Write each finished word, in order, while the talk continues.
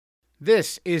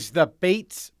This is the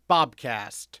Bates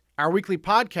Bobcast, our weekly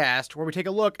podcast where we take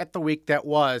a look at the week that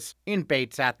was in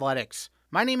Bates athletics.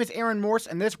 My name is Aaron Morse,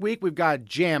 and this week we've got a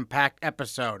jam-packed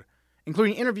episode,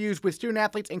 including interviews with student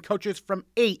athletes and coaches from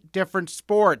 8 different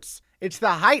sports. It's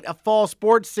the height of fall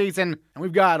sports season, and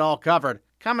we've got it all covered.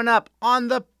 Coming up on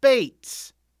the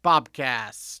Bates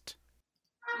Bobcast.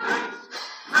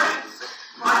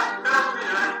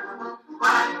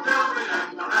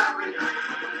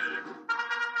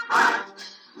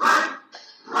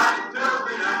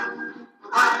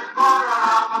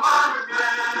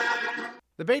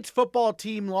 The Bates football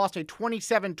team lost a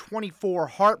 27-24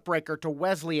 heartbreaker to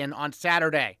Wesleyan on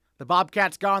Saturday. The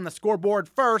Bobcats got on the scoreboard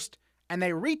first, and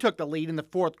they retook the lead in the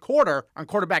fourth quarter on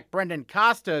quarterback Brendan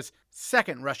Costa's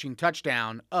second rushing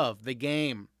touchdown of the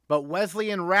game. But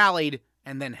Wesleyan rallied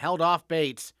and then held off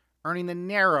Bates, earning the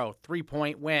narrow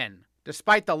 3-point win.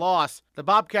 Despite the loss, the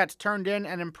Bobcats turned in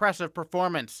an impressive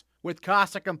performance, with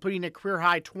Costa completing a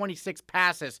career-high 26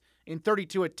 passes in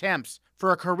 32 attempts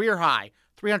for a career-high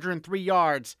 303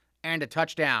 yards and a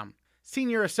touchdown.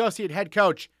 Senior associate head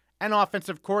coach and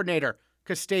offensive coordinator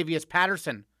Custavious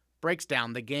Patterson breaks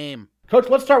down the game. Coach,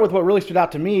 let's start with what really stood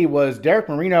out to me was Derek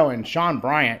Marino and Sean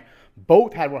Bryant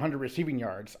both had 100 receiving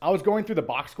yards. I was going through the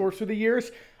box scores through the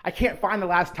years. I can't find the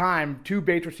last time 2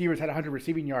 Bates receivers had 100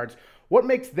 receiving yards. What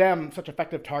makes them such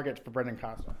effective targets for Brendan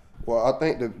Costa? Well, I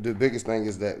think the biggest thing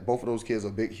is that both of those kids are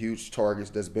big, huge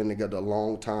targets that's been together a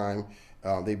long time.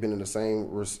 They've been in the same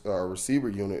receiver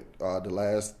unit the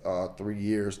last 3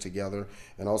 years together,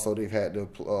 and also they've had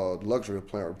the luxury of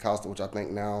playing with Costa, which I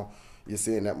think now you're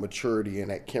seeing that maturity and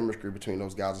that chemistry between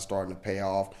those guys is starting to pay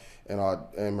off.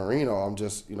 And Marino, I'm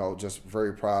just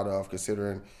very proud of,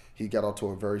 considering he got off to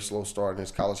a very slow start in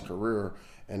his college career,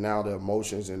 and now the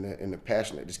emotions and the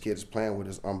passion that this kid is playing with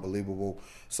is unbelievable.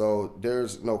 So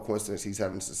there's no coincidence he's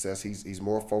having success. He's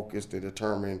more focused and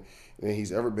determined than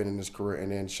he's ever been in his career. And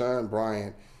then Sean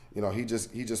Bryant, he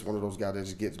just one of those guys that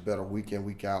just gets better week in,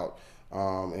 week out.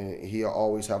 And he'll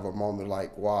always have a moment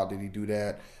like, wow, did he do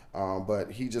that?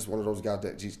 But he's just one of those guys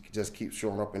that just keeps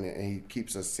showing up and he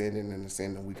keeps ascending and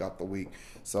ascending week after week.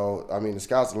 So, I mean, the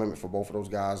sky's the limit for both of those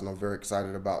guys, and I'm very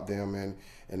excited about them and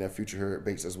their future here at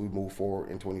Bates as we move forward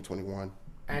in 2021.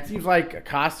 And it seems like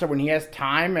Costa, when he has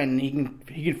time and he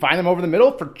can find them over the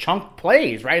middle for chunk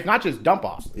plays, right? It's not just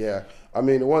dump-offs. Yeah. I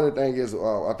mean, one of the things is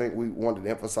I think we wanted to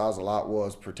emphasize a lot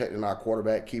was protecting our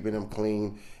quarterback, keeping him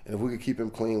clean. And if we could keep him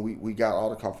clean, we got all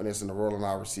the confidence in the role in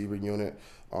our receiver unit.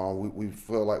 We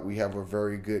feel like we have a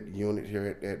very good unit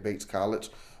here at Bates College.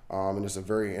 And it's a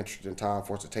very interesting time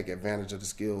for us to take advantage of the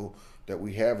skill that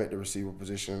we have at the receiver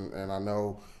position. And I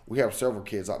know we have several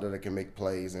kids out there that can make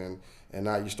plays. And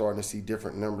now you're starting to see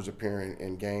different numbers appearing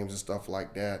in games and stuff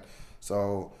like that.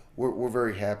 So we're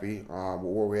very happy with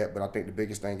where we're at. But I think the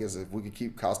biggest thing is if we could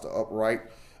keep Costa upright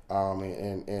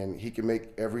and he can make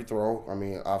every throw. I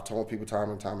mean, I've told people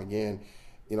time and time again,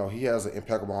 he has an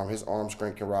impeccable arm. His arm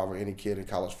strength can rival any kid in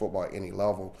college football at any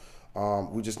level.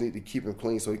 We just need to keep him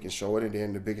clean so he can show it. And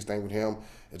then the biggest thing with him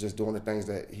is just doing the things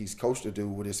that he's coached to do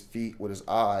with his feet, with his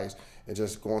eyes, and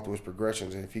just going through his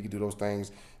progressions. And if he can do those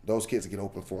things, those kids get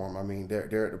open for him. I mean,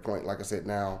 they're at the point, like I said,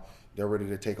 now they're ready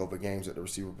to take over games at the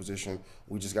receiver position.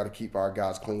 We just got to keep our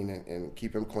guys clean and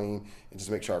keep him clean and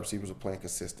just make sure our receivers are playing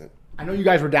consistent. I know you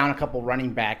guys were down a couple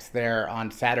running backs there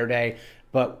on Saturday,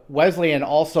 but Wesleyan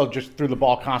also just threw the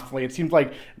ball constantly. It seems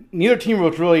like neither team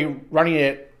was really running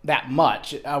it that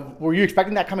much. Were you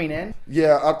expecting that coming in?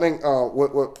 Yeah, I think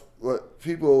what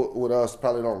people with us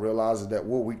probably don't realize is that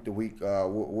we're week to week.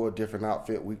 We're a different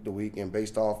outfit week to week, and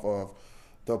based off of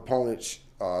the opponent's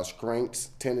strengths,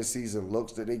 tendencies, and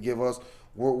looks that they give us,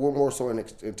 we're more so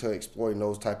into exploiting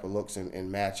those type of looks and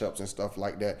matchups and stuff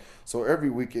like that. So every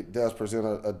week it does present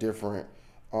a different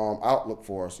outlook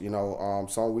for us.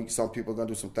 Some weeks some people are going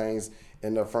to do some things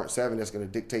in the front seven that's going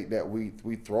to dictate that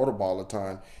we throw the ball a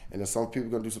ton. And then some people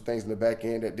are going to do some things in the back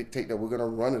end that dictate that we're going to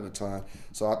run it a ton.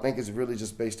 So I think it's really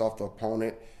just based off the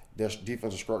opponent, their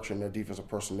defensive structure and their defensive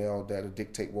personnel that'll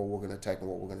dictate what we're going to attack and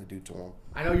what we're going to do to them.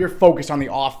 I know you're focused on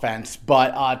the offense,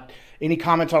 but any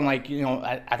comments on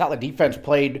I thought the defense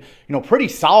played pretty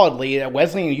solidly.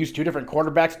 Wesleyan used 2 different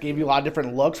quarterbacks, gave you a lot of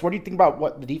different looks. What do you think about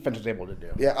what the defense was able to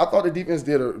do? Yeah, I thought the defense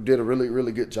did a really,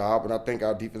 really good job, and I think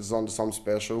our defense is on to something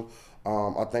special.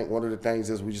 I think one of the things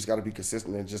is we just got to be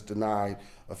consistent and just deny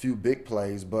a few big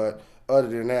plays. But other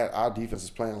than that, our defense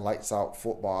is playing lights out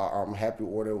football. I'm happy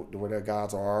where their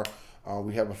guys are.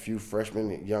 We have a few freshmen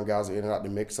and young guys in and out the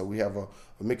mix, so we have a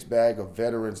mixed bag of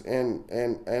veterans and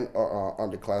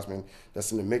underclassmen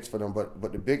that's in the mix for them.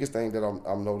 But the biggest thing that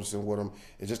I'm noticing with them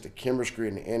is just the chemistry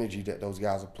and the energy that those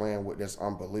guys are playing with. That's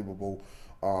unbelievable.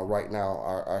 right now.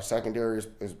 Our secondary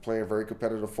is playing very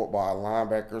competitive football. Our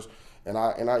linebackers and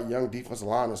our young defensive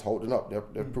line is holding up. They're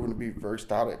proving to be very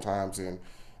stout at times, and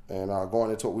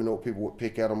going into it, we know people would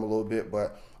pick at them a little bit,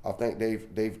 but I think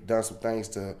they've done some things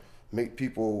to make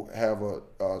people have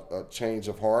a change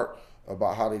of heart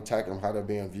about how they tackle them, how they're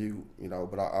being viewed,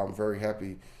 But I'm very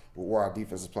happy with where our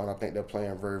defense is playing. I think they're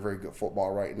playing very, very good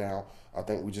football right now. I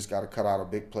think we just got to cut out a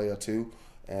big play or two,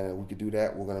 and if we could do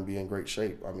that, we're going to be in great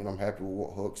shape. I mean, I'm happy with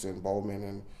what Hooks and Bowman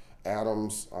and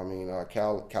Adams,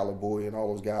 Calaboy and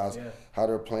all those guys, how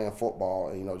they're playing football.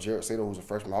 And, Jared Sato, who's a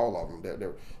freshman, all of them.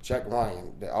 They're Jack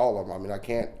Ryan, all of them. I mean, I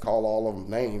can't call all of them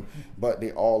names, but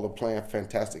they all are playing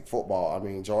fantastic football. I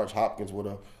mean, George Hopkins with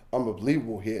an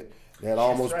unbelievable hit. That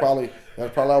probably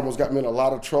almost got me in a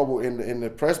lot of trouble in the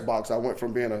press box. I went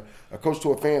from being a coach to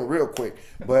a fan real quick,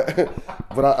 but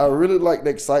I really like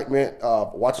the excitement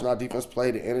watching our defense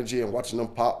play, the energy, and watching them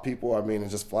pop people. I mean,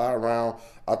 and just fly around.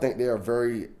 I think they're a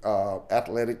very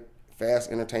athletic,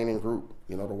 fast, entertaining group,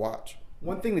 to watch.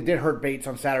 One thing that did hurt Bates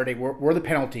on Saturday were the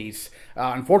penalties.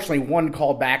 Unfortunately, one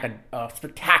called back a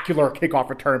spectacular kickoff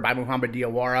return by Muhammad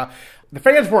Diawara. The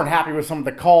fans weren't happy with some of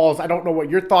the calls. I don't know what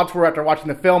your thoughts were after watching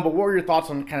the film, but what were your thoughts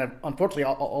on kind of, unfortunately,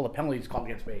 all the penalties called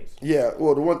against Bates? Yeah,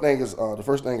 well, the one thing is the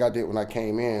first thing I did when I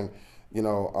came in,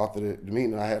 after the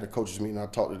meeting, I had a coaches meeting. I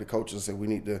talked to the coaches and said we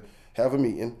need to have a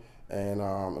meeting. And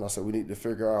I said we need to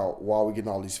figure out why we're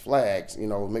getting all these flags,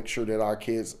 make sure that our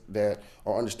kids that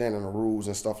are understanding the rules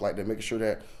and stuff like that, making sure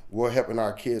that we're helping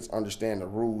our kids understand the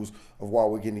rules of why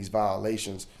we're getting these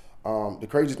violations. The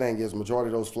crazy thing is majority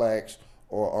of those flags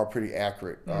are pretty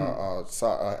accurate.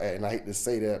 And I hate to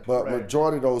say that, but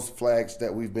majority of those flags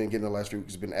that we've been getting the last few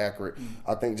weeks has been accurate.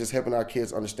 I think just helping our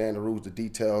kids understand the rules, the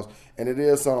details, and it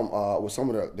is with some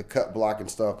of the cut block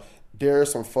and stuff, there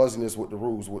is some fuzziness with the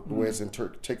rules, with the way it's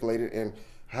articulated and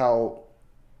how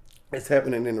it's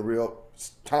happening in the real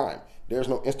time. There's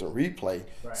no instant replay,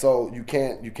 so you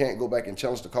can't go back and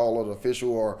challenge the call of the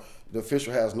official, or the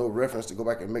official has no reference to go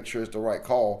back and make sure it's the right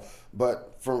call.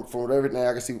 But from everything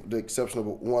I can see, the exception of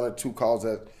one or two calls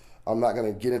that I'm not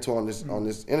going to get into on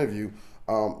this interview,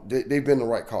 they've been the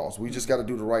right calls. We just got to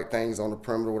do the right things on the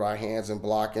perimeter with our hands and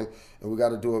blocking, and we got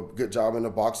to do a good job in the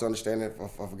box understanding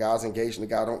if a guy's engaged and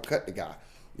the guy don't cut the guy,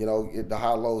 the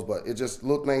high lows. But it's just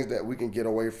little things that we can get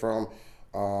away from.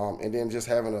 And then just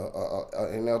having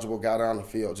an ineligible guy down the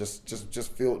field,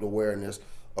 just field awareness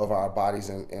of our bodies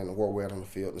and where we're at on the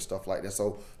field and stuff like that.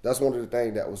 So that's one of the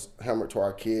things that was hammered to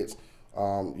our kids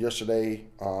yesterday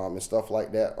and stuff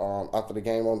like that. After the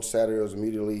game on Saturday, it was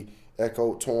immediately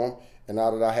echoed to them. And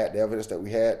now that I had the evidence that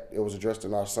we had, it was addressed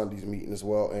in our Sunday's meeting as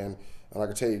well. And I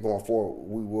can tell you going forward,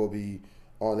 we will be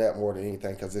on that more than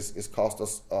anything, because it's cost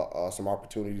us some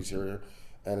opportunities here.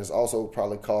 And it's also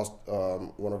probably cost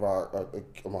one of our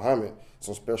Muhammad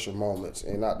some special moments,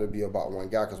 and not to be about one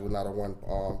guy, because we're not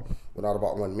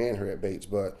about one man here at Bates,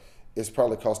 but it's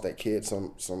probably cost that kid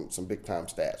some big time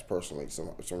stats personally, some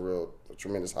real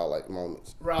tremendous highlight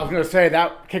moments. Well, I was going to say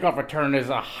that kickoff return is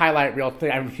a highlight reel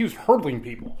thing. I mean, he was hurdling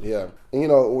people. Yeah,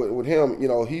 and with him,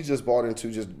 he's just bought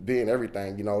into just being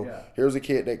everything. Here's a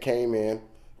kid that came in.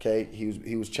 Okay,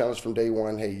 he was challenged from day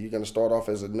one. Hey, you're going to start off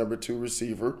as a number 2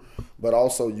 receiver, but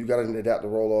also you got to adapt the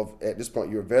role of, at this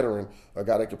point, you're a veteran, a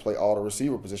guy that can play all the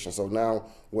receiver positions. So now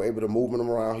we're able to move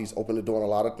him around. He's open to doing a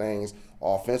lot of things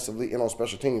offensively and on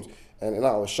special teams, and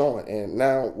now it's showing. And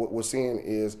now what we're seeing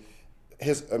is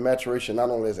his maturation,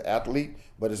 not only as an athlete,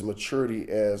 but his maturity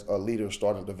as a leader is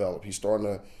starting to develop. He's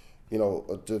starting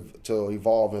to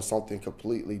evolve in something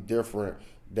completely different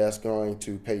that's going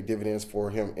to pay dividends for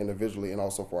him individually and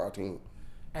also for our team.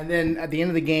 And then at the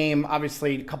end of the game,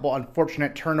 obviously a couple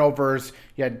unfortunate turnovers.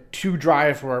 You had 2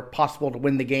 drives where possible to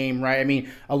win the game, right? I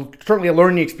mean, certainly a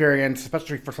learning experience,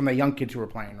 especially for some of the young kids who were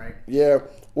playing, right? Yeah.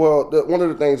 Well, one of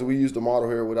the things that we used to model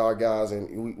here with our guys,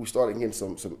 and we started getting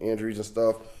some injuries and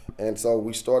stuff, and so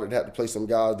we started to have to play some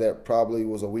guys that probably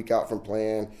was a week out from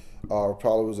playing, or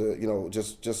probably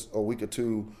was just a week or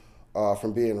two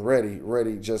from being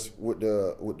ready just with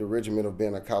the regimen of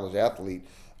being a college athlete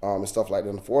and stuff like that.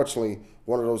 Unfortunately,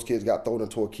 one of those kids got thrown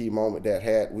into a key moment that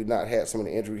had we not had some of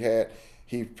the injury he had,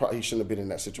 he shouldn't have been in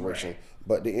that situation. Right.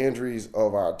 But the injuries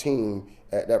of our team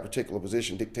at that particular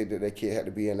position dictated that kid had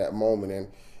to be in that moment,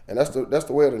 and that's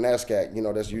the way of the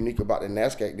NESCAC. That's unique about the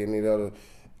NESCAC than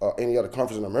any other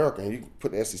conference in America. And you can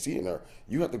put the SEC in there.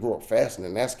 You have to grow up fast in the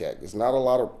NESCAC. It's not a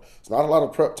lot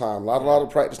of prep time, not a lot of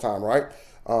practice time, right?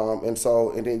 And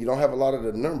then you don't have a lot of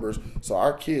the numbers. So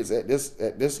our kids at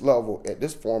this level, at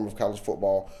this form of college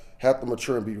football, have to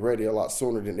mature and be ready a lot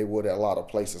sooner than they would at a lot of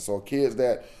places. So kids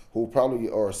who probably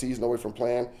are a season away from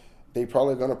playing, they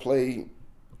probably going to play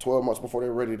 12 months before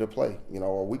they're ready to play,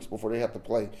 or weeks before they have to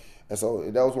play. And so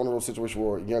that was one of those situations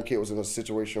where a young kid was in a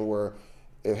situation where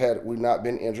had we not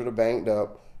been injured or banged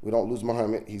up, we don't lose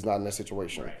Muhammad, he's not in that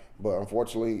situation. Right. But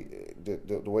unfortunately,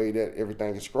 the way that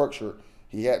everything is structured,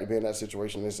 he had to be in that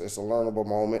situation. It's a learnable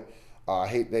moment. I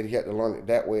hate that he had to learn it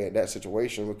that way at that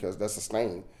situation because that's a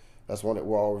stain. That's one that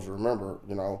we'll always remember,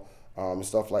 and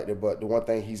stuff like that. But the one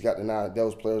thing he's got to now,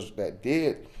 those players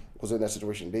that was in that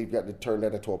situation, they've got to turn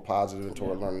that into a positive, into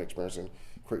a learning experience and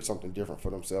create something different for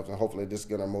themselves. And hopefully this is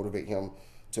going to motivate him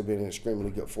to be an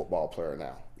extremely good football player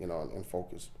now, and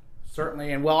focus.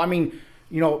 Certainly. And,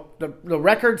 the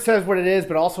record says what it is,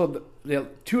 but also the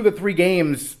 2 of the 3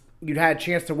 games you'd had a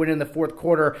chance to win in the fourth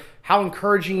quarter. How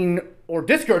encouraging or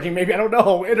discouraging, maybe, I don't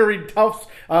know, entering Tufts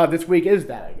this week is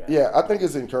that, I guess? Yeah, I think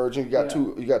it's encouraging. You got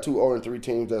two 0-3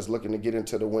 teams that's looking to get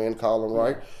into the win column,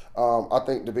 right? I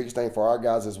think the biggest thing for our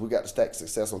guys is we got to stack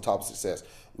success on top of success.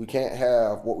 We can't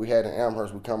have what we had in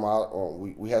Amherst. We come out, or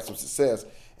we had some success,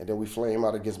 and then we flame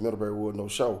out against Middlebury with no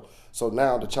show. So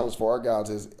now the challenge for our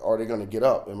guys is, are they going to get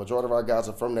up? And the majority of our guys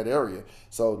are from that area.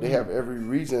 So they have every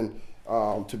reason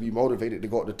to be motivated to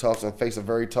go up to Tufts and face a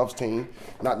very tough team.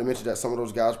 Not to mention that some of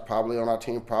those guys probably on our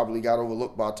team probably got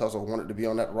overlooked by Tufts or wanted to be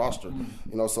on that roster.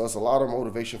 So it's a lot of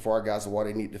motivation for our guys of why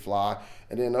they need to fly.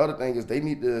 And then the other thing is they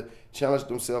need to challenge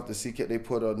themselves to see can they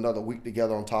put another week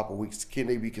together on top of weeks. Can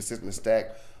they be consistent and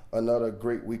stack another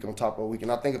great week on top of a week?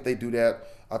 And I think if they do that,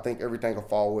 I think everything will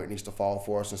fall where it needs to fall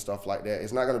for us and stuff like that.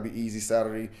 It's not going to be easy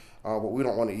Saturday, but we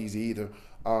don't want it easy either.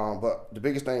 But the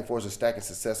biggest thing for us is stacking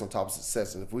success on top of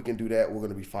success. And if we can do that, we're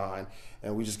going to be fine.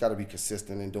 And we just got to be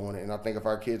consistent in doing it. And I think if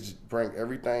our kids bring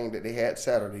everything that they had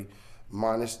Saturday,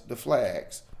 minus the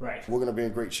flags, right, we're going to be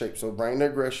in great shape. So bring the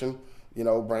aggression,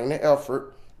 bring the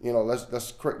effort.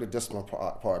 Let's correct the discipline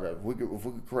part of it. If we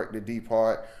could correct the D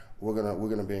part, we're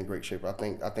gonna be in great shape. I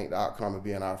think the outcome would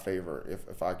be in our favor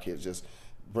if our kids just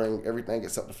bring everything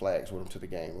except the flags with them to the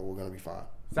game, and we're gonna be fine.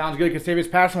 Sounds good. Custavious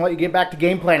Patterson, I'll let you get back to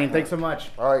game planning. Thanks so much.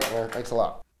 All right, man. Thanks a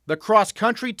lot. The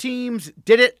cross-country teams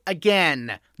did it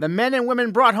again. The men and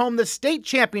women brought home the state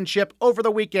championship over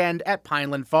the weekend at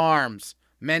Pineland Farms.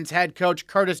 Men's head coach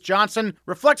Curtis Johnson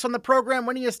reflects on the program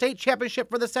winning a state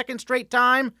championship for the second straight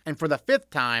time and for the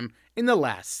 5th time in the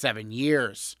last 7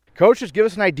 years. Coach, just give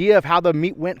us an idea of how the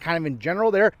meet went kind of in general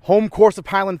there. Home course of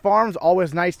Pineland Farms,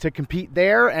 always nice to compete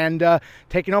there, and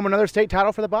taking home another state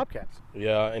title for the Bobcats.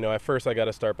 Yeah, at first I got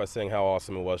to start by saying how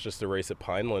awesome it was just to race at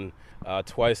Pineland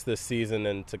twice this season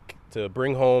and to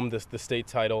bring home the state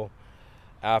title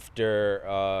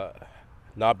after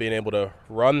not being able to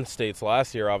run states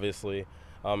last year, obviously.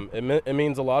 It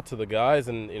means a lot to the guys,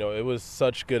 and it was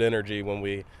such good energy when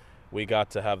we got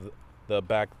to have the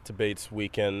Back to Bates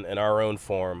weekend in our own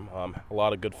form. A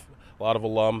lot of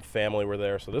alum family were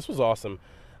there, so this was awesome.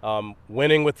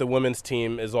 Winning with the women's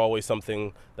team is always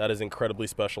something that is incredibly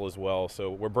special as well.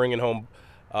 So we're bringing home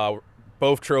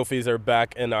both trophies are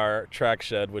back in our track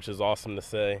shed, which is awesome to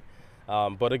say.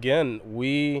 But again,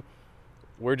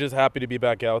 we're just happy to be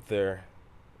back out there.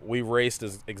 We raced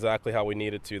exactly how we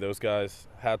needed to. Those guys,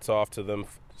 hats off to them,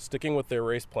 sticking with their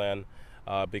race plan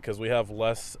because we have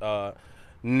less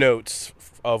notes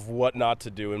of what not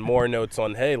to do and more notes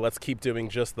on, hey, let's keep doing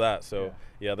just that. So,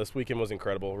 yeah, this weekend was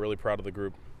incredible. Really proud of the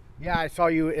group. Yeah, I saw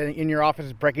you in your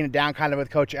office breaking it down kind of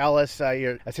with Coach Ellis,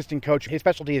 your assistant coach. His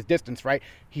specialty is distance, right?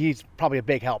 He's probably a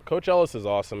big help. Coach Ellis is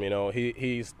awesome.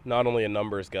 He's not only a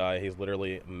numbers guy, he's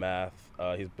literally math.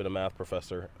 He's been a math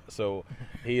professor. So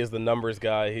he is the numbers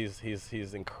guy.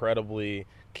 He's incredibly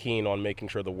keen on making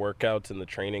sure the workouts and the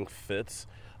training fits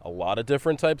a lot of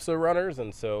different types of runners.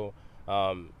 And so,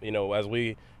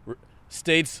 as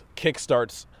states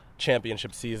kickstarts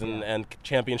championship season and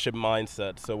championship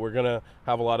mindset. So we're going to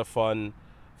have a lot of fun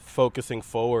focusing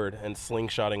forward and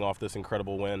slingshotting off this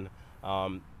incredible win.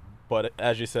 But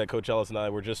as you said, Coach Ellis and I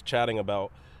were just chatting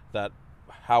about that,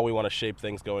 how we want to shape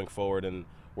things going forward. And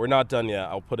we're not done yet.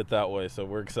 I'll put it that way. So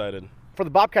we're excited. For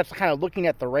the Bobcats, kind of looking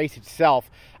at the race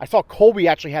itself, I saw Colby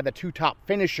actually had the 2 top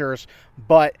finishers,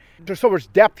 but there's so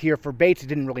much depth here for Bates, it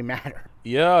didn't really matter.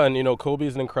 Yeah, and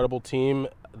Colby's an incredible team.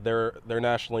 They're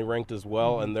nationally ranked as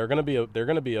well, and they're going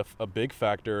to be a big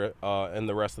factor in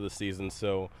the rest of the season.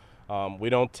 So we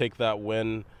don't take that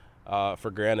win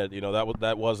for granted.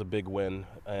 That was a big win,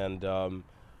 and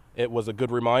it was a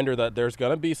good reminder that there's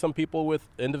going to be some people with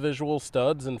individual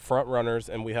studs and front runners,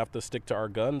 and we have to stick to our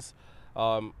guns.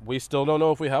 We still don't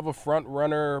know if we have a front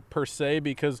runner per se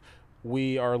because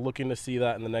we are looking to see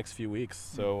that in the next few weeks.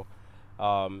 So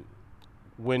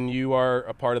when you are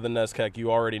a part of the NESCAC,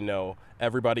 you already know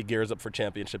everybody gears up for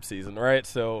championship season, right?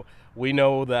 So we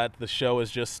know that the show is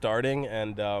just starting,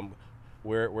 and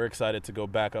we're excited to go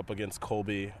back up against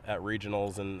Colby at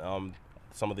regionals and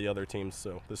some of the other teams.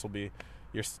 So this will be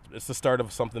it's the start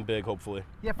of something big, hopefully.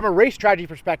 Yeah, from a race strategy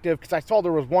perspective, because I saw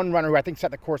there was one runner who I think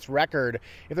set the course record.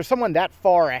 If there's someone that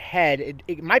far ahead,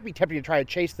 it might be tempting to try to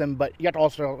chase them, but you have to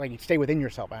also stay within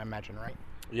yourself, I imagine, right?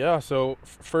 Yeah. So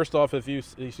first off, if you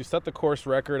set the course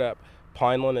record at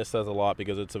Pineland, it says a lot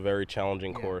because it's a very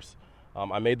challenging course.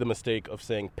 I made the mistake of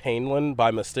saying Painland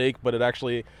by mistake, but it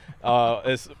actually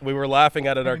we were laughing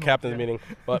at it at our captain's meeting.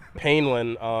 But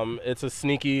Painland, it's a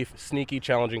sneaky,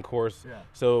 challenging course. Yeah.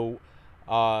 So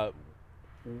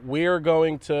we're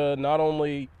going to not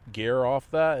only gear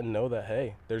off that and know that,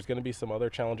 hey, there's going to be some other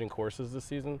challenging courses this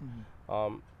season,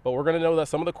 but we're going to know that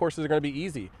some of the courses are going to be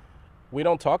easy. We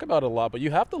don't talk about it a lot, but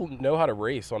you have to know how to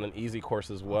race on an easy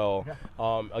course as well.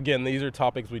 Again, these are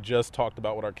topics we just talked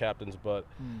about with our captains, but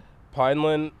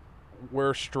Pineland,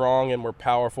 we're strong and we're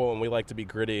powerful and we like to be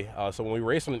gritty. So when we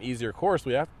race on an easier course,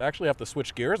 we actually have to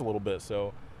switch gears a little bit.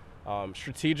 So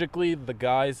strategically, the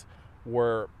guys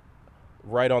were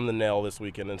right on the nail this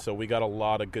weekend, and so we got a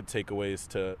lot of good takeaways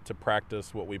to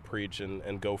practice what we preach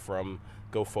and go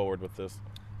forward with this.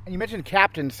 And you mentioned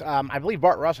captains. I believe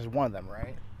Bart Russ is one of them,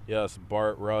 right? Yes,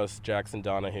 Bart Russ, Jackson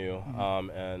Donahue,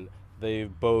 and they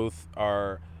both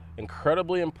are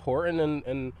incredibly important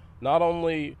and not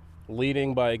only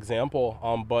leading by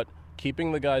example, but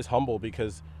keeping the guys humble,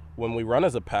 because when we run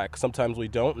as a pack, sometimes we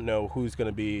don't know who's going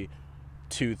to be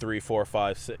 2, 3, 4,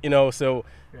 5, 6, so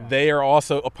they are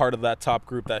also a part of that top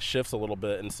group that shifts a little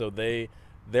bit, and so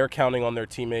they're counting on their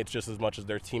teammates just as much as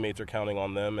their teammates are counting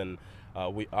on them, and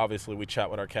we chat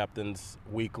with our captains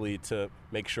weekly to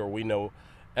make sure we know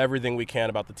everything we can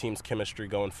about the team's chemistry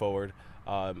going forward.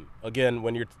 Again,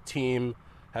 when your team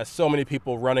has so many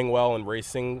people running well and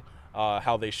racing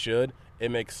how they should, it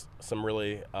makes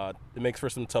for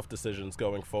some tough decisions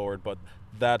going forward, but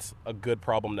that's a good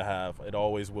problem to have. It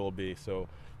always will be. So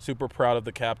super proud of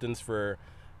the captains for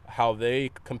how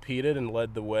they competed and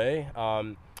led the way.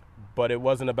 But it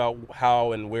wasn't about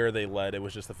how and where they led. It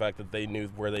was just the fact that they knew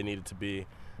where they needed to be.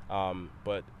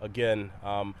 But again,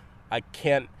 I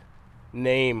can't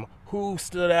name who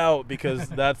stood out because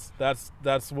that's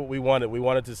what we wanted. We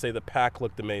wanted to say the pack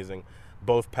looked amazing.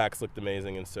 Both packs looked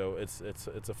amazing, and so it's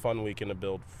a fun weekend to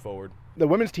build forward. The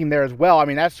women's team there as well. I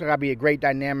mean, that's got to be a great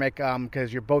dynamic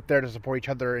because you're both there to support each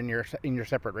other in your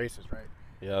separate races, right?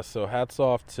 Yeah. So hats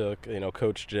off to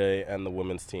Coach Jay and the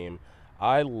women's team.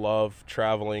 I love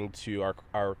traveling to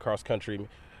our cross country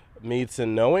meets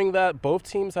and knowing that both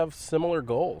teams have similar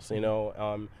goals.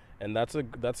 And that's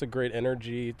a great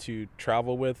energy to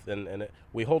travel with, and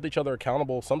we hold each other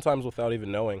accountable sometimes without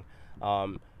even knowing.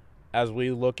 As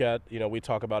we look at, we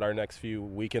talk about our next few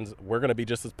weekends, we're going to be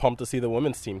just as pumped to see the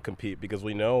women's team compete because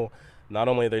we know not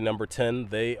only are they number 10,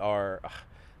 they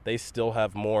still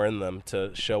have more in them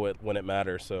to show it when it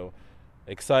matters. So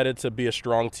excited to be a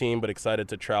strong team, but excited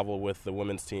to travel with the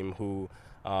women's team who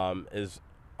is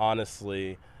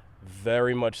honestly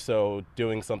very much so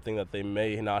doing something that they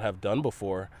may not have done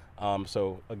before.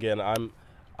 So again, I'm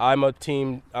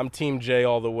Team J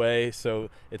all the way, so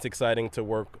it's exciting to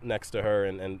work next to her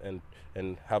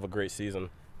and have a great season.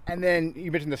 And then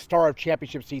you mentioned the start of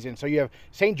championship season. So you have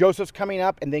St. Joseph's coming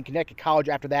up and then Connecticut College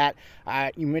after that.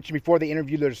 You mentioned before the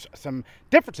interview there's some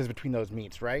differences between those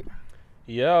meets, right?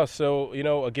 Yeah, so,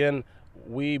 again,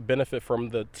 we benefit from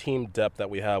the team depth that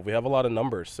we have. We have a lot of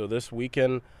numbers. So this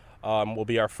weekend will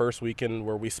be our first weekend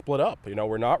where we split up.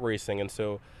 We're not racing, and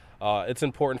so it's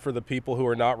important for the people who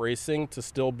are not racing to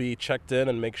still be checked in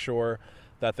and make sure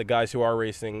that the guys who are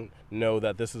racing know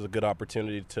that this is a good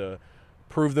opportunity to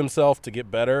prove themselves, to get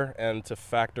better, and to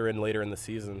factor in later in the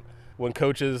season. When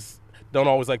coaches don't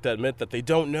always like to admit that they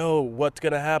don't know what's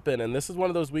going to happen, and this is one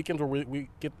of those weekends where we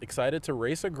get excited to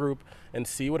race a group and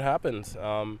see what happens.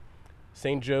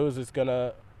 St. Joe's is going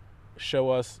to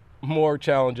show us more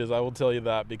challenges, I will tell you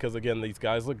that, because, again, these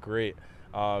guys look great.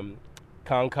 Conn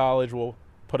College will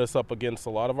put us up against a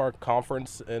lot of our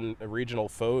conference and regional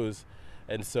foes,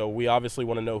 and so we obviously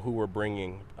want to know who we're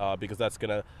bringing because that's going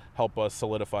to help us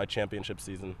solidify championship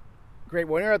season. Great.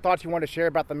 Well, any other thoughts you want to share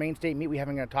about the main state meet we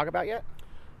haven't going to talk about yet?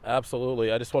 Absolutely.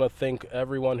 I just want to thank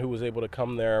everyone who was able to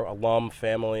come there, alum,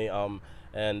 family,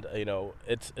 and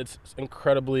it's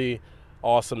incredibly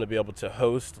awesome to be able to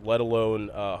host, let alone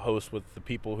host with the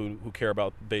people who care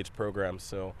about Bates programs.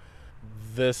 So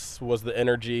this was the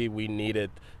energy we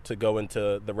needed to go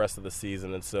into the rest of the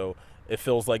season, and so it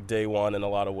feels like day one in a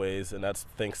lot of ways, and that's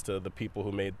thanks to the people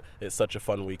who made it such a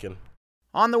fun weekend.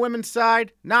 On the women's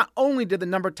side, not only did the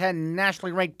number 10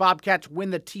 nationally ranked Bobcats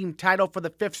win the team title for the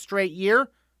 5th straight year,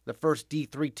 the first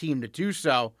D3 team to do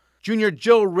so, Junior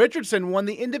Jill Richardson won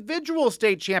the individual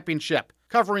state championship,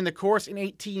 covering the course in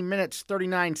 18 minutes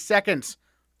 39 seconds,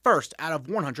 first out of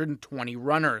 120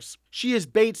 runners. She is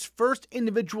Bates' first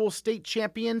individual state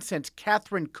champion since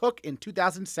Catherine Cook in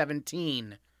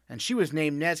 2017, and she was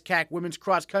named NESCAC Women's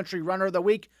Cross Country Runner of the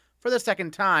Week for the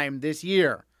second time this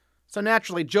year. So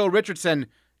naturally, Jill Richardson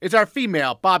is our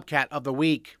female Bobcat of the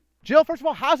Week. Jill, first of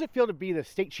all, how does it feel to be the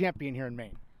state champion here in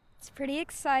Maine? It's pretty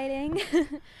exciting.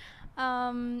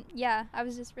 I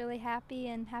was just really happy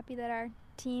that our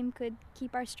team could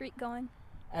keep our streak going.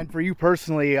 And for you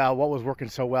personally, what was working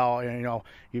so well?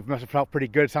 You must have felt pretty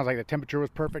good. It sounds like the temperature was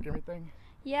perfect, everything.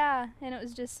 Yeah, and it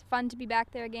was just fun to be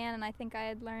back there again, and I think I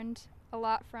had learned a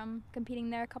lot from competing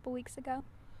there a couple weeks ago.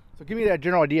 So give me a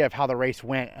general idea of how the race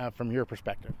went from your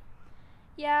perspective.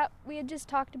 Yeah, we had just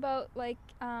talked about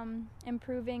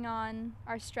improving on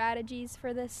our strategies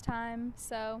for this time,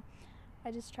 so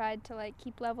I just tried to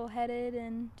keep level-headed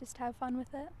and just have fun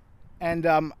with it. And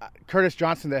Curtis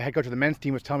Johnson, the head coach of the men's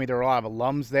team, was telling me there were a lot of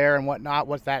alums there and whatnot.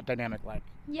 What's that dynamic like?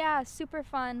 Yeah, super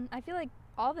fun. I feel like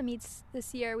all the meets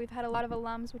this year, we've had a lot of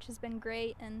alums, which has been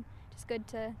great, and just good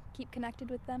to keep connected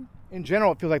with them. In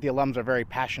general, it feels like the alums are very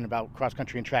passionate about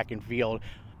cross-country and track and field.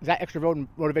 Is that extra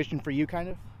motivation for you, kind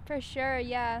of? For sure,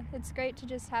 yeah. It's great to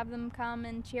just have them come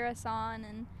and cheer us on,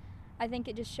 and I think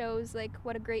it just shows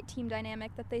what a great team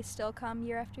dynamic that they still come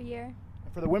year after year.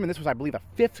 For the women, this was, I believe, a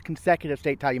 5th consecutive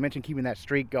state title. You mentioned keeping that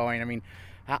streak going. I mean,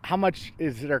 how much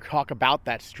is there talk about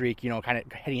that streak, kind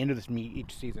of heading into this meet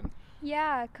each season?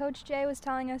 Yeah, Coach Jay was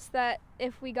telling us that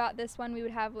if we got this one, we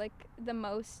would have, the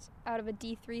most out of a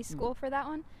D3 school for that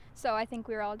one. So I think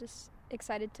we were all just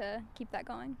excited to keep that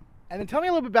going. And then tell me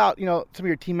a little bit about, some of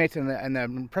your teammates and the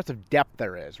impressive depth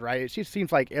there is, right? It just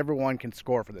seems like everyone can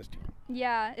score for this team.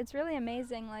 Yeah, it's really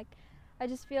amazing. I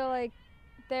just feel like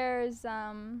there's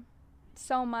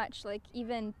so much,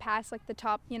 even past the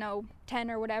top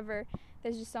 10 or whatever,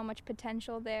 there's just so much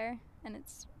potential there, and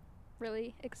it's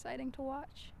really exciting to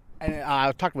watch. And I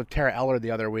was talking with Tara Eller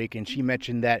the other week, and she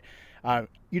mentioned that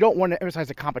you don't want to emphasize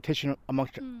the competition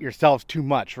amongst yourselves too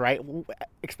much, right?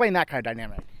 Explain that kind of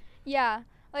dynamic. Yeah,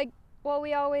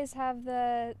 we always have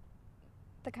the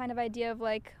kind of idea of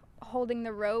holding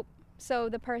the rope. So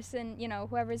the person,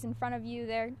 whoever's in front of you,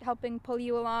 they're helping pull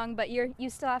you along, but you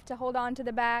still have to hold on to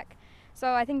the back.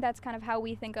 So I think that's kind of how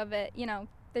we think of it.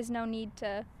 There's no need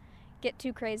to get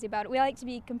too crazy about it. We like to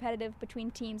be competitive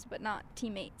between teams, but not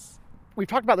teammates. We've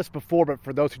talked about this before, but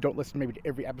for those who don't listen maybe to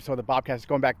every episode of the Bobcast,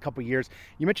 going back a couple of years,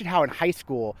 you mentioned how in high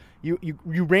school you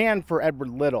ran for Edward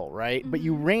Little, right? Mm-hmm. But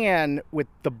you ran with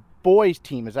the boys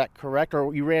team, is that correct?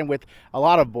 Or you ran with a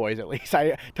lot of boys at least.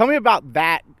 Tell me about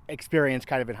that experience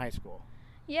kind of in high school.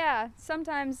 Yeah,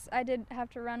 sometimes I did have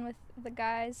to run with the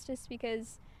guys just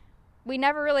because we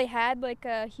never really had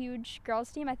a huge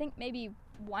girls team. I think maybe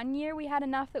one year we had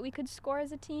enough that we could score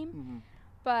as a team. Mm-hmm.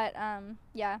 But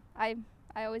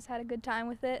I always had a good time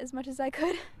with it as much as I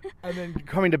could. And then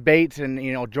coming to Bates and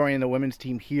joining the women's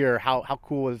team here, how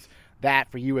cool was that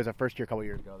for you as a first year a couple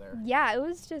years ago there? Yeah, it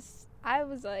was just, I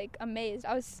was amazed.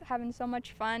 I was having so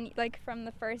much fun from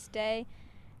the first day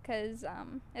because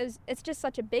it's just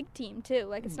such a big team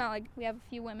too. It's not like we have a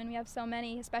few women, we have so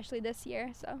many, especially this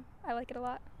year. So I like it a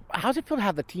lot. How's it feel to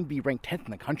have the team be ranked 10th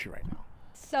in the country right now?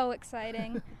 So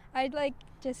exciting. I'd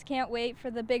just can't wait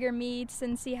for the bigger meets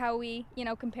and see how we,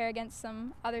 compare against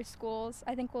some other schools.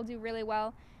 I think we'll do really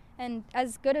well. And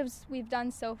as good as we've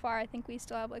done so far, I think we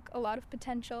still have a lot of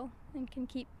potential and can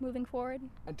keep moving forward.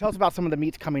 And tell us about some of the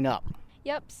meets coming up.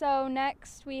 Yep, so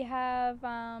next we have,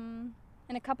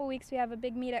 in a couple weeks, we have a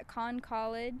big meet at Conn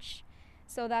College.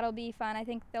 So that'll be fun. I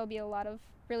think there'll be a lot of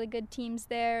really good teams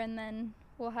there. And then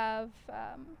we'll have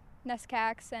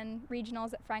NESCACs and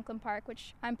regionals at Franklin Park,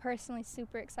 which I'm personally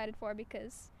super excited for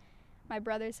because my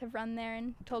brothers have run there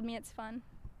and told me it's fun.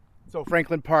 So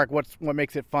Franklin Park, what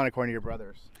makes it fun according to your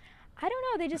brothers? I don't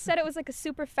know. They just said it was a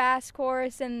super fast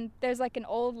course, and there's an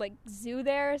old zoo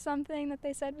there or something that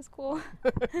they said was cool.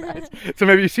 Nice. So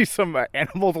maybe you see some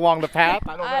animals along the path?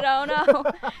 I don't know.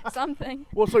 Something.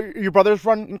 Well, so your brothers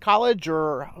run in college,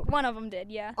 or? One of them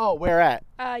did, yeah. Oh, where at?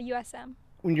 USM.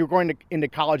 When you were going into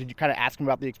college, did you kind of ask them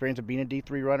about the experience of being a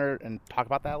D3 runner and talk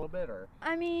about that a little bit, or?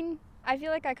 I mean, I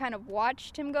feel like I kind of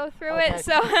watched him go through it,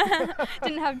 so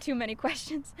didn't have too many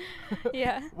questions.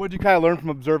 Yeah. What did you kind of learn from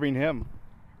observing him?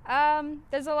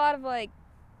 There's a lot of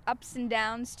ups and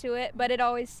downs to it, but it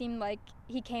always seemed like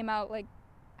he came out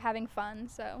having fun,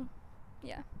 so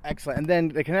yeah. Excellent. And then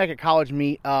the Connecticut College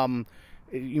meet,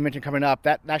 you mentioned coming up,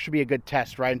 that should be a good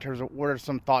test, right? In terms of what are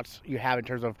some thoughts you have in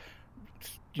terms of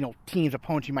teams,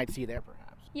 opponents you might see there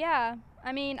perhaps? Yeah,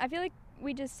 I mean, I feel like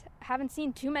we just haven't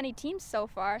seen too many teams so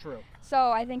far. True.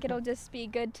 So I think it'll just be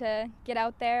good to get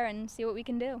out there and see what we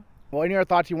can do. Well, any other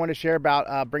thoughts you want to share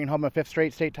about bringing home a 5th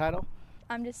straight state title?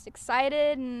 I'm just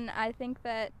excited, and I think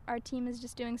that our team is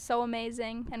just doing so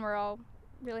amazing, and we're all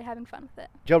really having fun with it.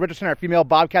 Jill Richardson, our female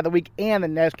Bobcat of the Week and the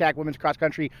NESCAC Women's Cross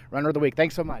Country Runner of the Week.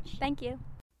 Thanks so much. Thank you.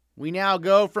 We now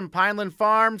go from Pineland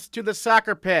Farms to the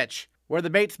soccer pitch, where the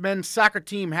Bates men's soccer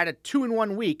team had a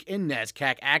 2-1 week in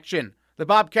NESCAC action. The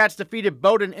Bobcats defeated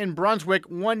Bowdoin in Brunswick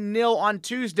 1-0 on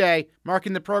Tuesday,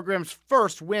 marking the program's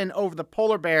first win over the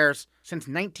Polar Bears since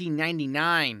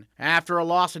 1999. After a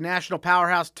loss to national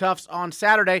powerhouse Tufts on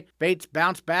Saturday, Bates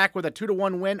bounced back with a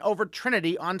 2-1 win over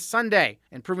Trinity on Sunday,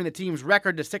 improving the team's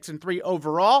record to 6-3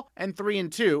 overall and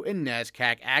 3-2 in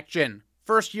NESCAC action.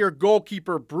 First-year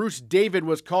goalkeeper Bruce David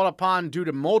was called upon due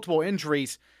to multiple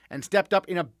injuries and stepped up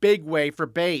in a big way for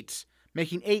Bates,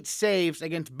 making 8 saves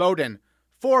against Bowdoin,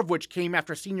 4 of which came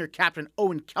after senior captain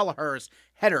Owen Kelleher's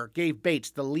header gave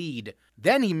Bates the lead.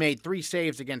 Then he made 3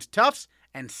 saves against Tufts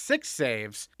and 6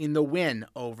 saves in the win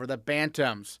over the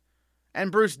Bantams.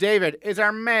 And Bruce David is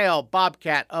our male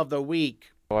Bobcat of the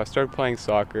Week. Well, I started playing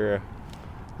soccer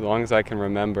as long as I can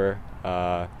remember.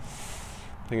 I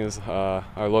think it was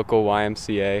our local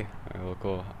YMCA, our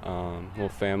local little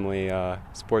family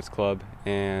sports club.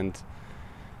 And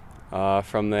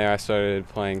from there I started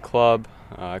playing club.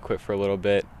 I quit for a little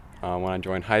bit when I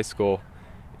joined high school,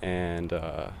 and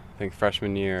I think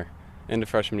into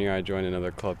freshman year, I joined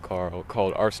another club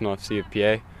called Arsenal FC of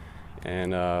PA,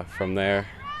 and from there,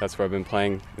 that's where I've been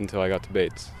playing until I got to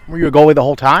Bates. Were you a goalie the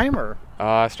whole time, or?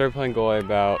 I started playing goalie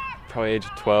about probably age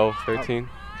of 12, 13.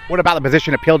 What about the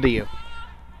position appealed to you?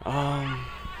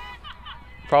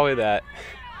 Probably that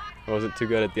I wasn't too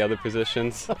good at the other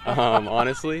positions,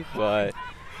 honestly, but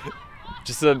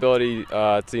just the ability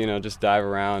to, just dive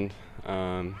around,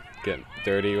 get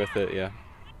dirty with it, yeah.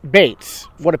 Bates,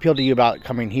 what appealed to you about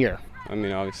coming here? I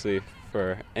mean, obviously,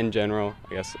 in general,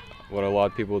 I guess what a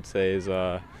lot of people would say is,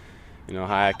 high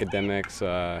academics,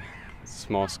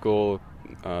 small school,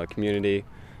 community.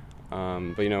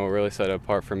 But, what really set it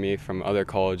apart for me from other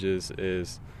colleges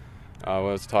is when I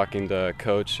was talking to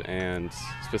coach and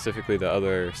specifically the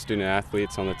other student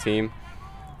athletes on the team,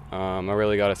 I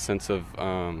really got a sense of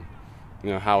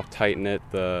how tight-knit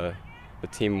the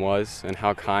team was and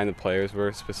how kind the players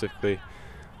were specifically.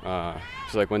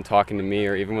 Just like when talking to me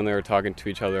or even when they were talking to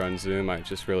each other on Zoom, I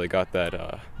just really got that,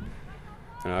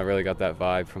 I really got that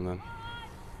vibe from them.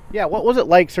 Yeah, what was it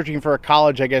like searching for a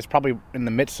college, I guess, probably in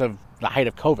the midst of the height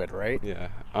of COVID, right? Yeah.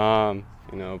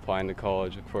 Applying to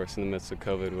college, of course, in the midst of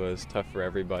COVID was tough for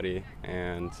everybody.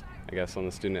 And I guess on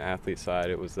the student-athlete side,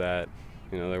 it was that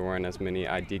there weren't as many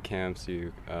ID camps.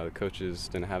 The coaches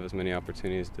didn't have as many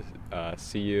opportunities to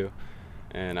see you.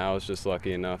 And I was just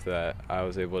lucky enough that I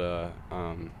was able to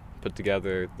put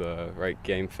together the right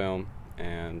game film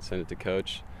and send it to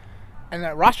coach. And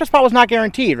that roster spot was not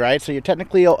guaranteed, right? So you're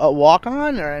technically a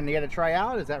walk-on, and you had to try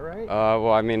out, is that right?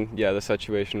 The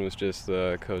situation was just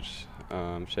the coach,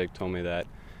 Sheikh, told me that,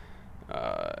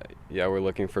 we're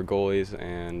looking for goalies,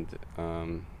 and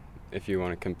if you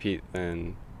want to compete,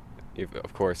 then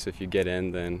of course, if you get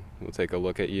in, then we'll take a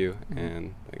look at you,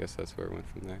 and I guess that's where it went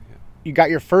from there. Yeah. You got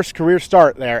your first career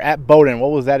start there at Bowdoin.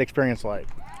 What was that experience like?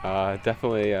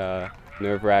 Definitely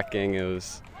nerve-wracking. It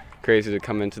was crazy to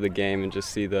come into the game and just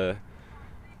see the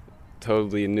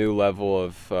totally new level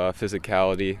of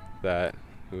physicality that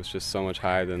it was just so much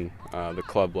higher than the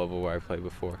club level where I played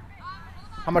before.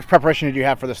 How much preparation did you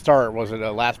have for the start? Was it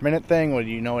a last-minute thing, or did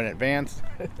you know in advance?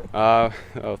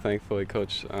 Thankfully,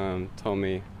 Coach told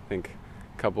me, I think,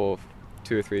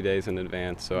 2 or 3 days in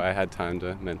advance, so I had time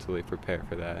to mentally prepare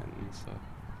for that and stuff.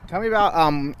 Tell me about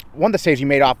one of the saves you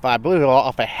made off, I believe it was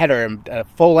off a header, and a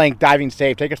full-length diving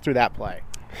save. Take us through that play.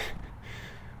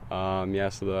 I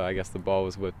guess the ball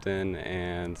was whipped in,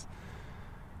 and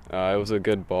it was a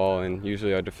good ball, and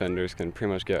usually our defenders can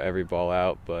pretty much get every ball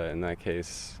out, but in that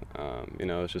case, it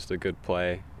was just a good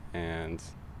play, and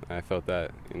I felt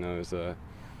that, it was a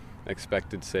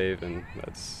expected save, and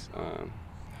that's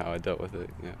how I dealt with it,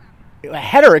 yeah. A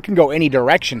header, it can go any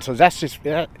direction, so that's just,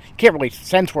 you can't really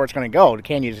sense where it's going to go,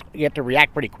 can you? You have to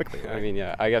react pretty quickly,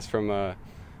 right? I guess from a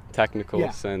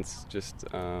technical sense, just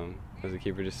as a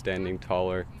keeper, just standing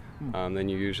taller than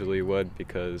you usually would,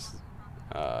 because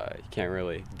you can't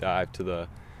really dive so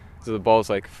the ball's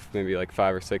maybe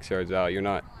 5 or 6 yards out. You're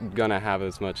not going to have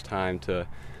as much time to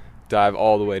dive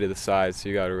all the way to the side, so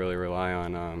you got to really rely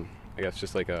on, I guess,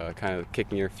 just like a kind of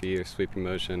kicking your feet or sweeping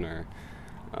motion or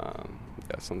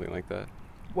something like that.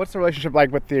 What's the relationship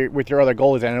like with your other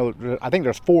goalies? I think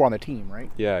there's 4 on the team, right?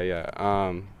 Yeah.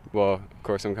 Well, of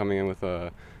course, I'm coming in with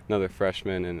another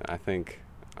freshman, and I think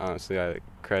honestly I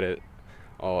credit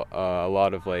a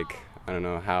lot of I don't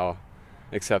know how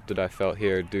accepted I felt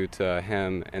here due to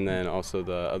him, and then also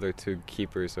the other two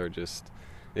keepers are just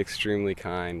extremely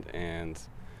kind, and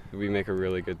we make a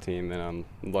really good team, and I'm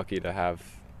lucky to have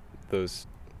those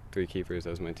 3 keepers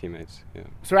as my teammates. Yeah.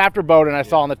 So after Bowdoin, I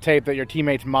saw on the tape that your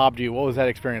teammates mobbed you. What was that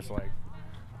experience like?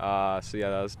 So yeah,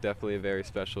 that was definitely a very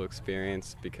special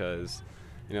experience because,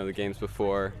 the games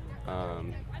before,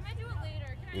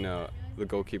 the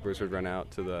goalkeepers would run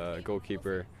out to the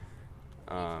goalkeeper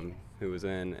who was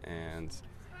in and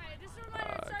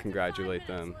congratulate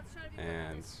them,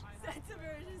 and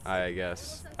I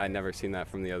guess I'd never seen that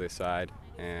from the other side,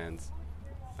 and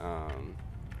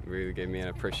really gave me an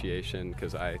appreciation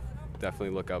because I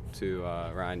definitely look up to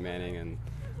Ryan Manning and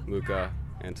Luca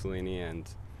Antolini, and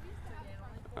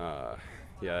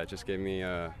it just gave me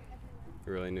a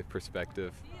really new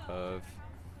perspective of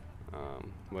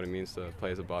what it means to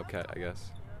play as a Bobcat, I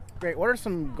guess. Great. What are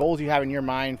some goals you have in your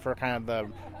mind for kind of the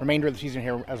remainder of the season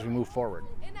here as we move forward?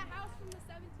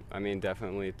 I mean,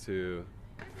 definitely to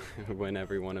win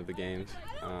every one of the games.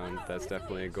 That's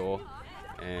definitely a goal.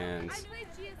 And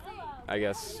I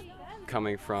guess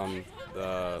coming from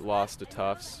the loss to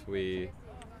Tufts,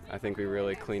 I think we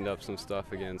really cleaned up some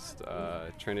stuff against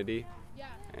Trinity.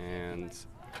 And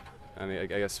I mean, I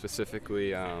guess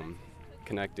specifically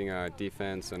connecting our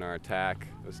defense and our attack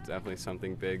was definitely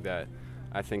something big that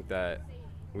I think that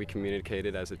we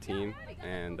communicated as a team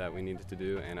and that we needed to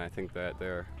do. And I think that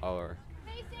there are,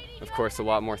 of course, a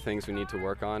lot more things we need to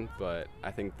work on, but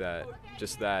I think that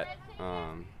just that,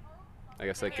 I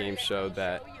guess that game showed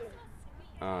that,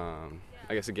 I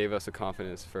guess it gave us a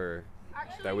confidence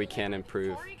that we can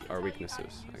improve our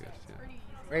weaknesses, I guess, yeah.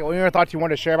 Great. What are your thoughts you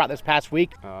want to share about this past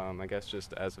week? I guess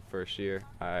just as a first year,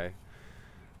 I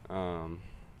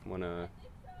want to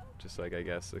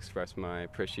just express my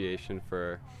appreciation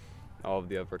for all of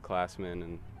the upperclassmen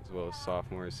and as well as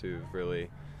sophomores who've really,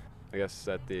 I guess,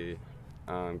 set the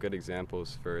good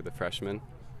examples for the freshmen.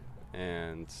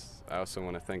 And I also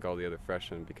want to thank all the other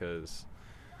freshmen because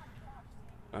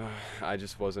I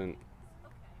just wasn't,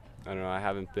 I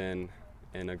haven't been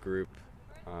in a group,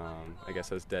 I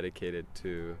guess, as dedicated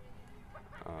to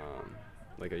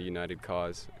a united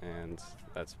cause, and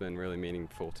that's been really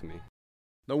meaningful to me.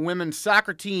 The women's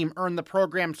soccer team earned the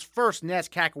program's first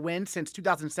NESCAC win since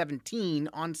 2017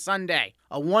 on Sunday,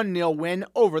 a 1-0 win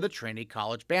over the Trinity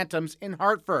College Bantams in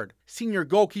Hartford. Senior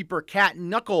goalkeeper Kat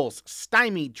Nuckols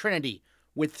stymied Trinity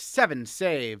with 7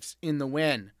 saves in the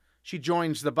win. She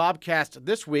joins the Bobcast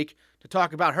this week to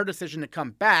talk about her decision to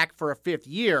come back for a 5th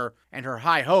year and her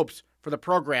high hopes for the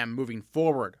program moving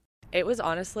forward. It was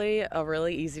honestly a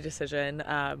really easy decision.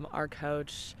 Our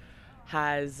coach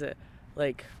has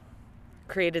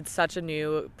created such a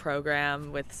new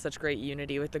program with such great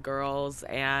unity with the girls,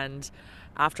 and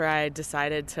after I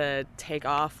decided to take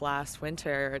off last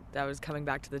winter, I was coming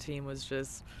back to the team was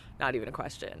just not even a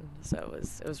question. So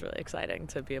it was really exciting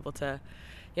to be able to,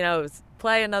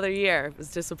 play another year. It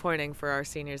was disappointing for our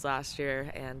seniors last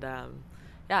year, and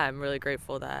I'm really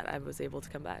grateful that I was able to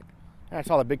come back. I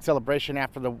saw the big celebration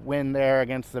after the win there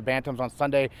against the Bantams on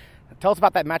Sunday. Tell us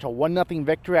about that match, a 1-0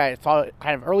 victory. I saw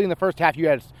kind of early in the first half you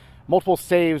had multiple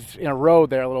saves in a row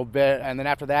there a little bit, and then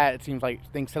after that it seems like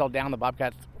things settled down. The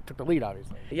Bobcats took the lead,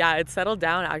 obviously. Yeah, it settled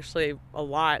down actually a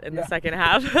lot in the second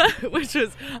half,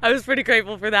 I was pretty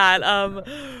grateful for that.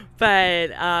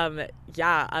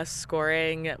 Us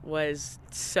scoring was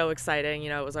so exciting.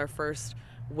 It was our first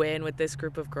win with this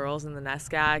group of girls in the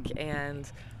NESCAC, and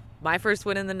my first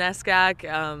win in the NESCAC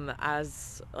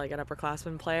as an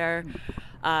upperclassman player.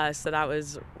 So that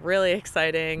was really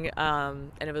exciting,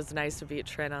 and it was nice to beat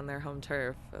Trin on their home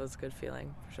turf. It was a good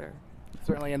feeling, for sure.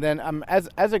 Certainly. And then as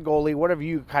a goalie, what have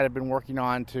you kind of been working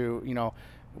on to,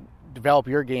 develop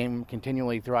your game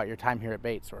continually throughout your time here at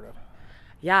Bates, sort of?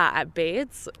 Yeah, at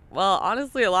Bates, well,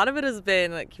 honestly, a lot of it has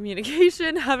been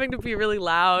communication, having to be really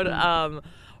loud,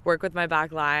 work with my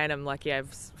back line. I'm lucky I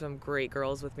have some great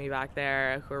girls with me back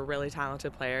there who are really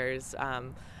talented players.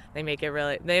 They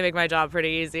make my job pretty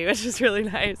easy, which is really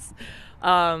nice.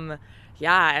 And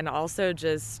also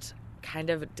just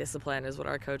kind of discipline is what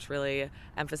our coach really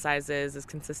emphasizes, is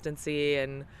consistency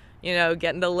and,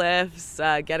 getting the lifts,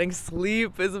 getting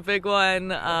sleep is a big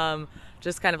one.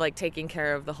 Just kind of taking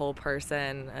care of the whole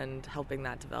person and helping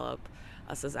that develop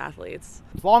us as athletes.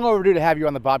 It's long overdue to have you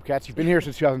on the Bobcats. You've been here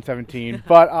since 2017.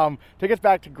 But take us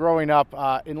back to growing up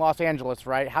in Los Angeles,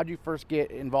 right? How did you first get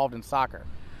involved in soccer?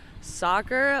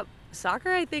 Soccer,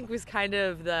 I think, was kind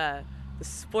of the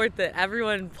sport that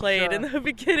everyone played in the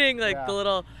beginning, the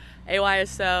little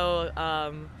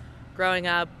AYSO. Growing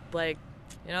up,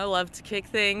 love to kick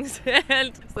things.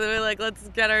 And so they were like, let's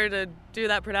get her to do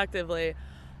that productively.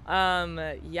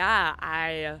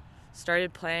 I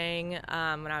started playing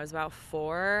when I was about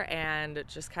 4 and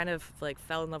just kind of like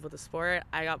fell in love with the sport.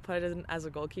 I got put in as a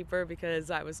goalkeeper because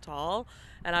I was tall,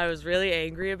 and I was really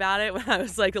angry about it when I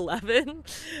was like 11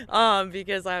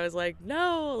 because I was like,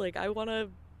 no, like I want to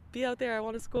be out there, I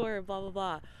want to score, blah,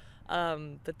 blah,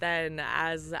 blah. But then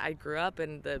as I grew up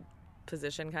and the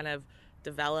position kind of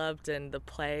developed and the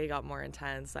play got more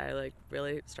intense, I like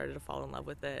really started to fall in love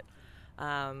with it.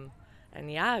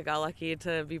 I got lucky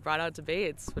to be brought out to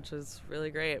Bates, which was really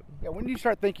great. Yeah, when did you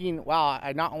start thinking, wow,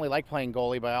 I not only like playing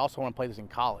goalie, but I also want to play this in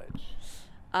college?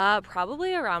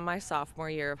 Probably around my sophomore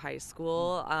year of high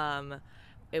school.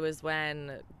 It was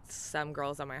when some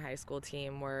girls on my high school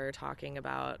team were talking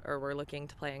about or were looking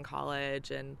to play in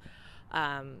college, and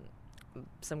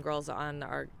some girls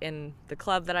in the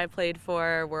club that I played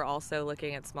for were also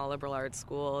looking at small liberal arts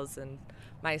schools, and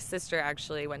my sister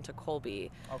actually went to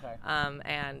Colby. Okay.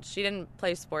 And she didn't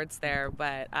play sports there,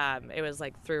 but it was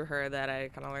like through her that I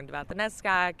kind of learned about the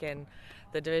NESCAC and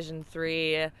the Division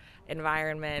III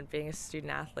environment, being a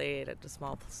student athlete at a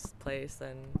small place,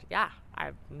 and I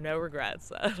have no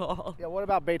regrets at all. Yeah, what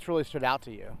about Bates really stood out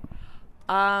to you?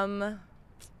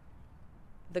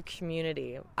 The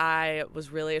community. I was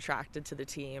really attracted to the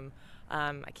team.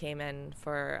 I came in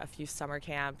for a few summer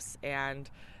camps, and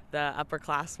the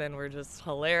upperclassmen were just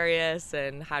hilarious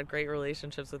and had great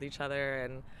relationships with each other,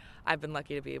 and I've been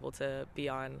lucky to be able to be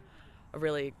on a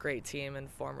really great team and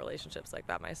form relationships like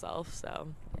that myself, so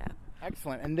yeah.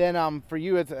 Excellent. And then for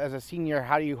you as a senior,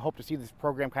 how do you hope to see this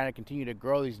program kind of continue to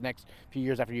grow these next few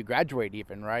years after you graduate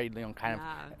even, right? Of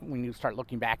when you start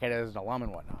looking back at it as an alum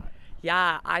and whatnot.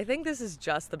 Yeah, I think this is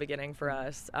just the beginning for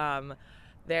us.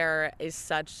 There is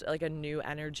such like a new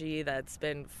energy that's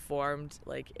been formed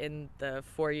like in the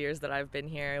 4 years that I've been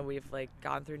here. We've like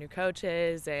gone through new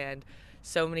coaches and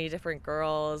so many different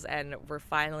girls, and we're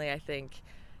finally, I think,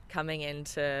 coming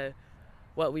into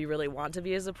what we really want to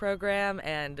be as a program,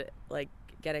 and like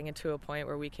getting into a point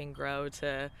where we can grow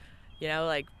to,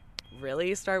 like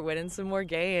really start winning some more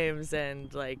games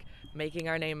and like making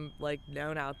our name like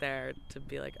known out there, to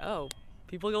be like, oh,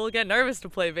 people will get nervous to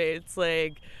play Bates,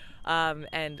 like.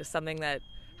 And something that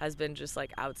has been just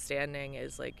like outstanding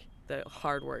is like the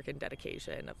hard work and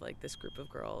dedication of like this group of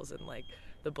girls, and like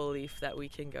the belief that we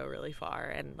can go really far,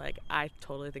 and like I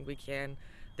totally think we can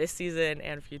this season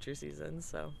and future seasons.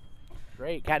 So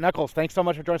great. Kat Nuckols, thanks so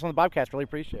much for joining us on the Bobcast. Really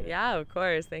appreciate it. Yeah, of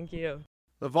course. Thank you.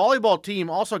 The volleyball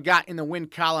team also got in the win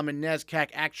column in NESCAC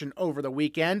action over the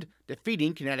weekend,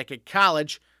 defeating Connecticut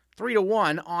College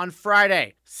 3-1 on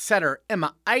Friday. Setter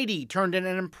Emma Eide turned in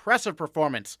an impressive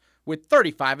performance with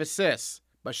 35 assists,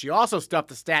 but she also stuffed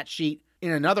the stat sheet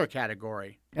in another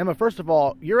category. Emma, first of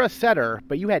all, you're a setter,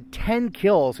 but you had 10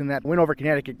 kills in that win over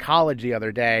Connecticut College the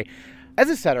other day. As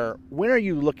a setter, when are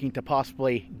you looking to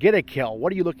possibly get a kill?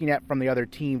 What are you looking at from the other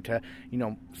team to,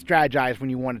 strategize when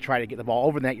you want to try to get the ball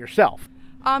over the net yourself?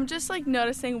 Just like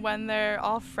noticing when they're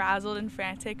all frazzled and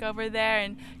frantic over there,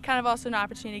 and kind of also an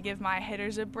opportunity to give my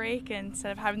hitters a break, and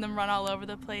instead of having them run all over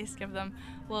the place, give them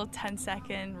a little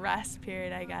 10-second rest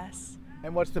period, I guess.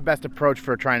 And what's the best approach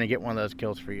for trying to get one of those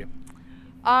kills for you?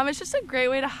 It's just a great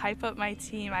way to hype up my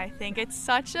team, I think. It's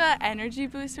such an energy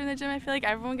booster in the gym. I feel like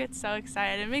everyone gets so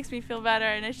excited. It makes me feel better,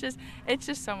 and it's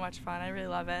just so much fun. I really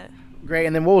love it. Great.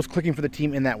 And then what was clicking for the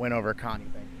team in that win over Connie?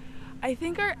 I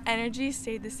think our energy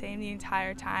stayed the same the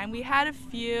entire time. We had a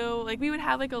few, we would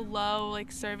have a low,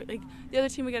 serve, the other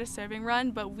team would get a serving run,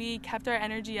 but we kept our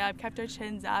energy up, kept our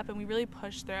chins up, and we really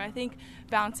pushed through. I think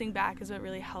bouncing back is what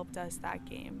really helped us that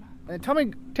game.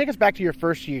 And take us back to your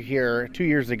first year here 2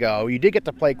 years ago. You did get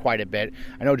to play quite a bit.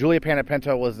 I know Julia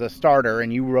Panapinto was the starter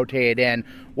and you rotated in.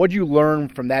 What did you learn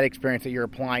from that experience that you're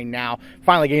applying now,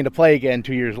 finally getting to play again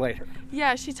 2 years later?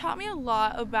 Yeah, she taught me a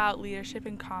lot about leadership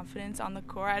and confidence on the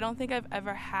court. I don't think I've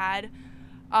ever had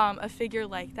a figure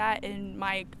like that in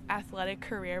my athletic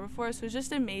career before, so it was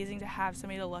just amazing to have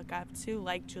somebody to look up to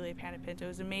like Julia Panapinto. It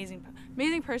was an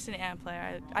amazing person and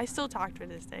player. I still talk to her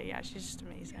to this day. Yeah, she's just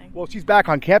amazing. Well, she's back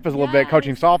on campus a little bit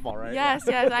coaching softball, right? Yes,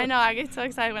 I know. I get so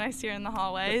excited when I see her in the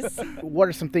hallways. What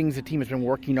are some things the team has been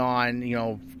working on,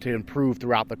 to improve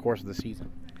throughout the course of the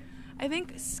season? I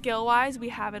think skill-wise, we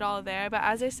have it all there, but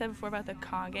as I said before about the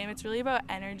con game, it's really about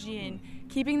energy and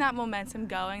keeping that momentum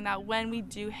going, that when we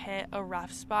do hit a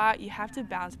rough spot, you have to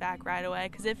bounce back right away,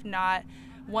 because if not,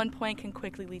 1 point can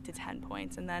quickly lead to 10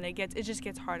 points, and then it just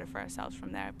gets harder for ourselves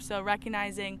from there. So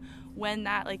recognizing when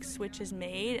that switch is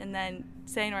made, and then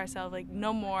saying to ourselves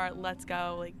no more, let's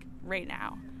go right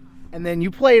now. And then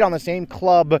you played on the same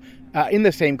club, in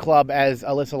the same club as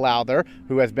Alyssa Lowther,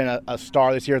 who has been a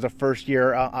star this year as a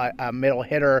first-year middle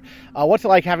hitter. What's it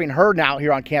like having her now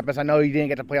here on campus? I know you didn't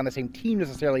get to play on the same team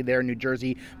necessarily there in New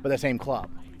Jersey, but the same club.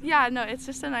 Yeah, no, it's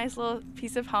just a nice little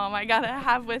piece of home I got to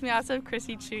have with me. I also have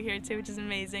Chrissy Chu here, too, which is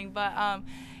amazing. But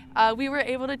we were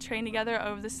able to train together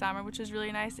over the summer, which was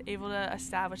really nice, able to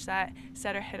establish that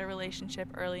setter-hitter relationship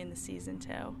early in the season,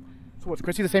 too. So was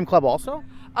Chrissy the same club also?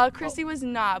 Chrissy was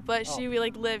not, but she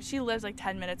lives like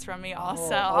 10 minutes from me also.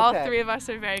 Okay. All three of us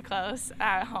are very close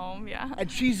at home, yeah. And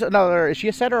is she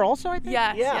a setter also, I think?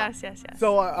 Yes.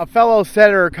 So a fellow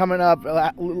setter coming up,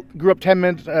 grew up 10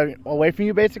 minutes away from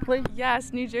you, basically?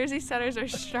 Yes, New Jersey setters are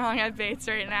strong at Bates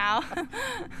right now.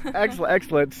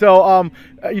 Excellent. So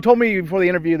you told me before the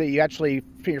interview that you actually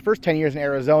spent your first 10 years in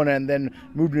Arizona and then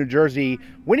moved to New Jersey.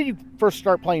 When did you first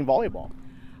start playing volleyball?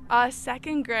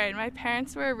 Second grade. My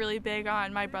parents were really big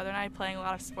on my brother and I playing a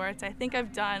lot of sports. I think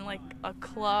I've done like a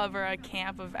club or a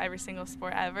camp of every single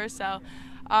sport ever. So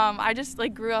I just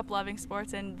like grew up loving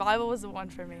sports, and volleyball was the one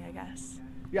for me, I guess.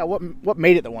 Yeah, what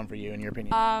made it the one for you, in your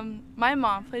opinion? My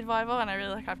mom played volleyball, and I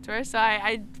really look up to her. So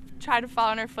I try to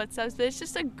follow in her footsteps. But it's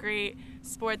just a great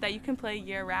sport that you can play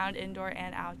year-round, indoor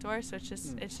and outdoor. So it's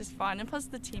just fun, and plus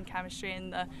the team chemistry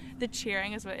and the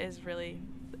cheering is what is really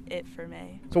it for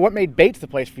me. So what made Bates the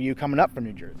place for you coming up from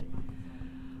New Jersey?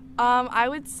 I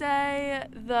would say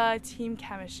the team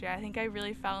chemistry. I think I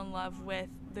really fell in love with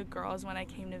the girls when I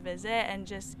came to visit, and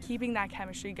just keeping that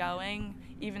chemistry going,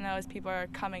 even though as people are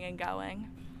coming and going.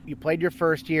 You played your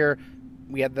first year.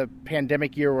 We had the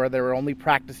pandemic year where there were only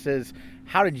practices.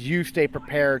 How did you stay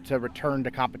prepared to return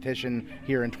to competition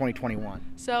here in 2021?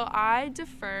 So I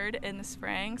deferred in the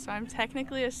spring, so I'm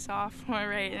technically a sophomore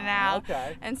right now.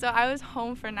 Okay. And so I was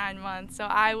home for 9 months. So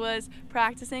I was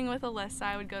practicing with Alyssa.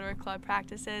 I would go to her club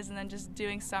practices and then just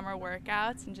doing summer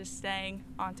workouts and just staying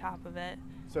on top of it.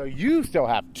 So you still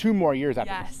have 2 more years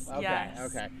after this? Yes.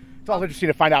 Okay. It's also interesting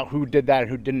to find out who did that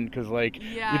and who didn't, because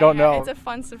you don't know. It's a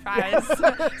fun surprise.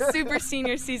 Super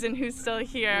senior season, who's still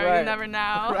here? Right. You never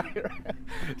know. Right.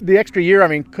 The extra year,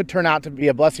 could turn out to be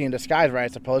a blessing in disguise, right? I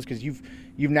suppose, because you've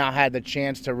now had the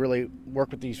chance to really work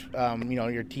with these,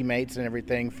 your teammates and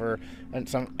everything for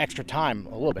some extra time,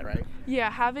 a little bit, right?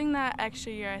 Yeah, having that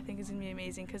extra year, I think, is gonna be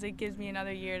amazing, because it gives me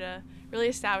another year to really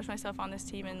establish myself on this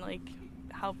team and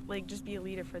help just be a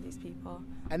leader for these people.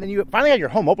 And then you finally had your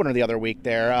home opener the other week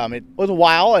there. It was a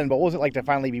while, but what was it like to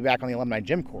finally be back on the alumni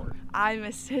gym court? I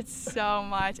missed it so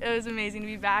much. It was amazing to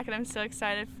be back, and I'm so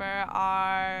excited for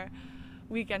our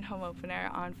weekend home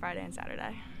opener on Friday and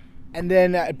Saturday. And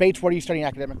then at Bates, what are you studying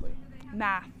academically?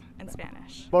 Math and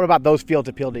Spanish. What about those fields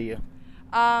appeal to you?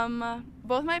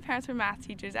 Both my parents were math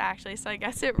teachers, actually, so I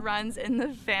guess it runs in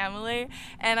the family,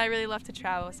 and I really love to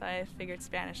travel, so I figured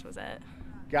Spanish was it.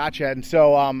 Gotcha. And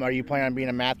so are you planning on being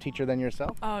a math teacher then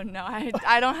yourself? Oh, no.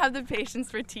 I don't have the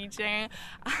patience for teaching.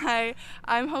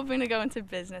 I'm hoping to go into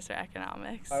business or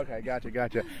economics. Okay,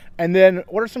 gotcha. And then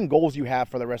what are some goals you have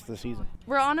for the rest of the season?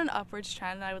 We're on an upwards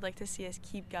trend, and I would like to see us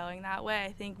keep going that way.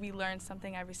 I think we learn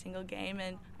something every single game,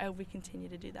 and I hope we continue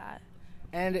to do that.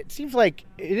 And it seems like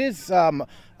it is a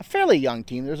fairly young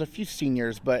team. There's a few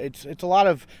seniors, but it's a lot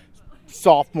of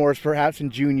sophomores perhaps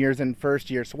and juniors and first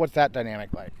year. So what's that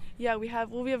dynamic like? Yeah, we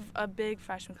have a big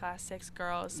freshman class, 6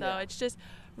 girls. So It's just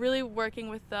really working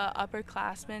with the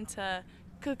upperclassmen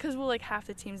because half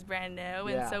the team's brand new,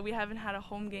 and so we haven't had a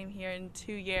home game here in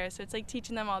 2 years. So it's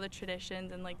teaching them all the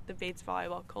traditions and the Bates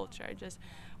volleyball culture, just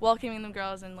welcoming them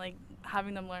girls and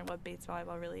having them learn what Bates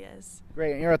volleyball really is.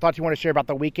 Great. Any other thoughts you want to share about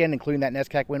the weekend, including that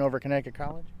NESCAC win over Connecticut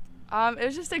College? It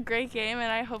was just a great game,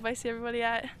 and I hope I see everybody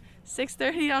at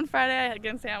 6:30 on Friday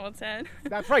against Hamilton.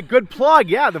 That's right. Good plug.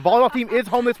 Yeah, the volleyball team is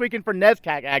home this weekend for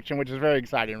NESCAC action, which is very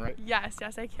exciting, right? Yes,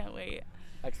 I can't wait.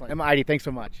 Excellent. Emma Eide, thanks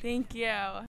so much. Thank you.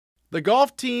 The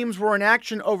golf teams were in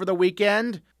action over the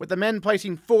weekend, with the men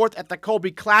placing 4th at the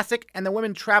Colby Classic and the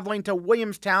women traveling to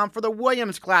Williamstown for the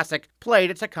Williams Classic,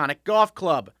 played at Taconic Golf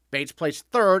Club. Bates placed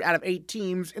 3rd out of 8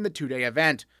 teams in the 2-day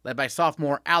event, led by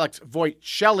sophomore Alex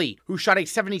Voight-Shelley, who shot a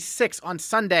 76 on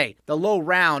Sunday, the low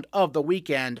round of the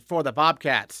weekend for the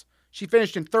Bobcats. She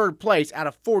finished in 3rd place out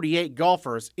of 48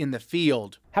 golfers in the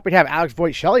field. Happy to have Alex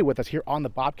Voight-Shelley with us here on the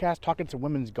Bobcast, talking some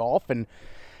women's golf. And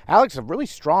Alex, a really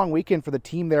strong weekend for the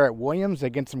team there at Williams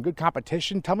against some good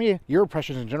competition. Tell me your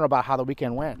impressions in general about how the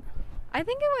weekend went. I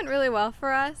think it went really well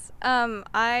for us.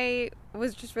 I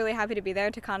was just really happy to be there.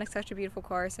 Taconic's such a beautiful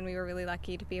course, and we were really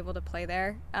lucky to be able to play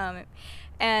there.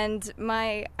 And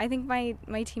I think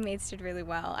my teammates did really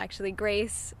well. Actually,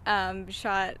 Grace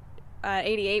shot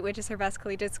 88, which is her best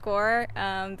collegiate score,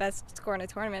 best score in a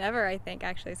tournament ever, I think,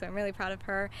 actually. So I'm really proud of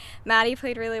her. Maddie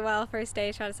played really well first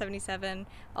day, shot a 77.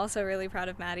 Also really proud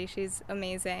of Maddie. She's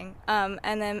amazing. And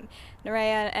then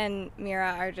Nerea and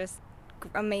Mira are just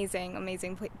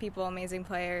amazing people, amazing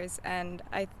players, and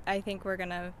I think we're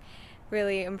gonna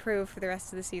really improve for the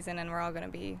rest of the season, and we're all gonna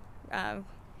be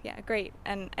great.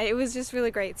 And it was just really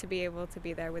great to be able to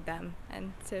be there with them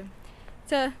and to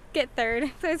get third.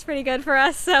 So it's pretty good for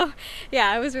us. So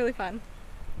yeah, it was really fun.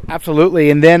 Absolutely.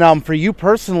 And then for you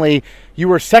personally, you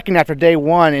were second after day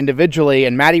one individually,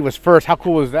 and Maddie was first. How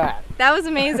cool was that? That was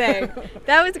amazing.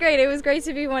 That was great. It was great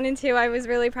to be 1 and 2. I was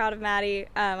really proud of Maddie.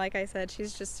 Like I said,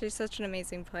 she's such an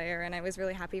amazing player, and I was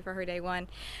really happy for her day one.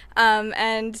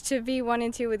 And to be 1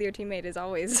 and 2 with your teammate is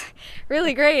always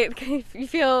really great. You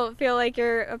feel like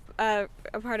you're a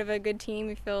part of a good team.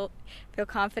 You feel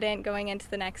confident going into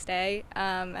the next day,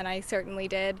 and I certainly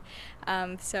did.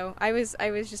 So I was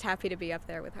just happy to be up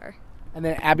there with her. And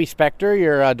then Abby Spector,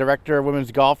 your director of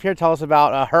women's golf here. Tell us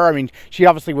about her. I mean, she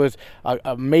obviously was an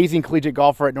amazing collegiate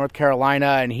golfer at North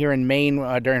Carolina and here in Maine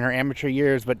during her amateur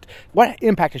years. But what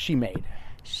impact has she made?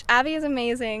 Abby is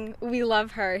amazing. We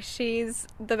love her. She's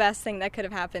the best thing that could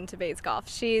have happened to Bates Golf.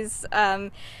 She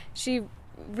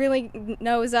really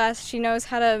knows us. She knows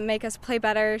how to make us play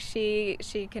better. She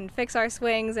can fix our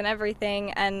swings and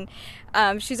everything. And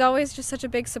she's always just such a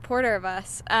big supporter of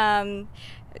us.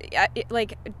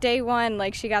 Like day one,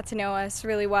 like she got to know us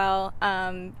really well.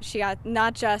 She got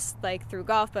not just like through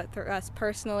golf, but through us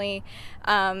personally.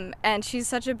 And she's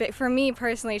such a big, for me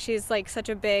personally, she's like such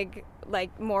a big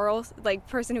like moral like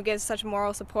person who gives such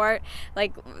moral support.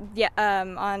 Like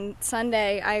on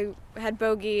Sunday I had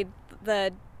bogeyed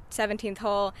the 17th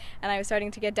hole, and I was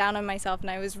starting to get down on myself, and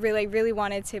I was really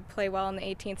wanted to play well on the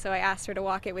 18th, so I asked her to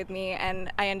walk it with me, and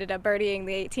I ended up birdieing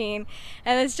the 18.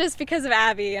 And it's just because of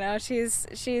Abby, you know. She's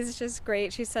just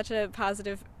great. She's such a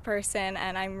positive person,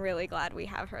 and I'm really glad we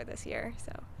have her this year.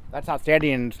 So that's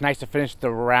outstanding, and it's nice to finish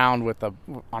the round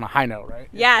on a high note, right?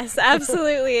 Yes,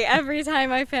 absolutely. Every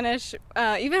time I finish,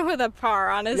 even with a par,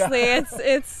 honestly, yeah.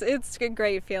 it's a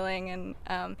great feeling,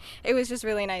 and it was just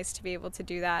really nice to be able to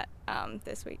do that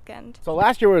this weekend. So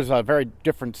last year was a very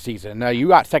different season. You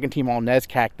got second team all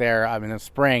NESCAC there in the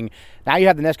spring. Now you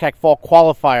have the NESCAC fall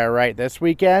qualifier right this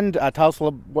weekend. Tell us a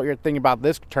little what you're thinking about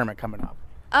this tournament coming up.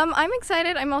 I'm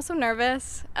excited. I'm also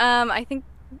nervous. I think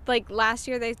like last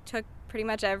year they took pretty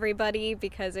much everybody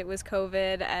because it was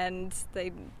COVID, and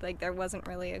there wasn't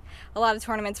really a lot of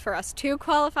tournaments for us to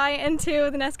qualify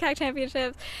into the NESCAC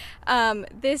championships.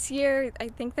 This year I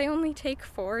think they only take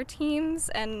 4 teams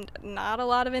and not a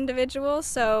lot of individuals,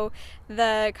 so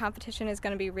the competition is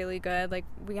going to be really good. Like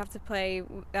we have to play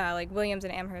like Williams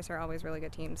and Amherst are always really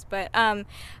good teams, but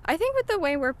I think with the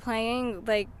way we're playing,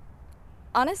 like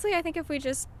honestly I think if we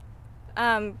just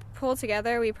pull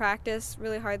together, we practice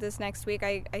really hard this next week,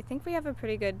 I think we have a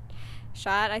pretty good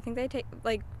shot. I think they take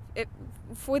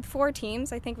with 4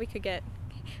 teams, I think we could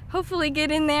hopefully get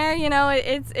in there. You know,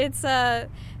 it's a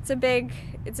big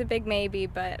maybe,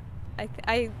 but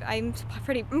I'm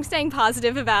staying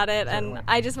positive about it, and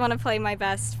I just want to play my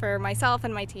best for myself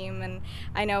and my team, and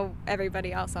I know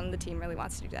everybody else on the team really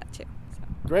wants to do that too. So.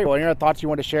 Great. Well, any other thoughts you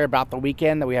want to share about the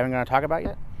weekend that we haven't going to talk about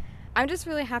yet? I'm just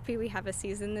really happy we have a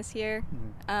season this year.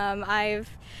 Last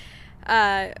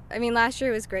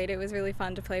year was great. It was really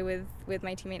fun to play with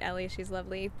my teammate Ellie. She's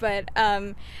lovely. But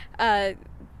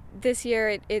this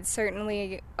year it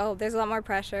certainly, there's a lot more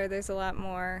pressure. There's a lot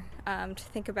more to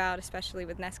think about, especially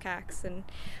with NESCACs and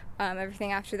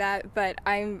everything after that. But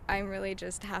I'm really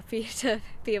just happy to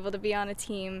be able to be on a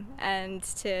team and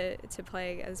to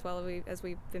play as well as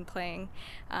we've been playing.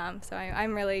 So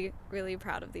I'm really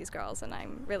proud of these girls, and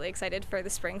I'm really excited for the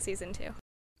spring season too.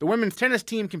 The women's tennis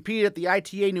team competed at the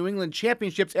ITA New England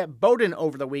Championships at Bowdoin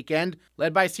over the weekend,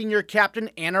 led by senior captain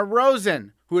Anna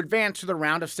Rozin, who advanced to the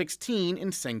round of 16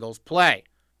 in singles play.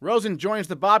 Rozin joins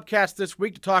the Bobcast this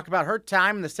week to talk about her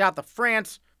time in the south of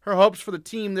France, her hopes for the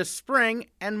team this spring,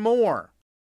 and more.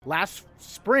 Last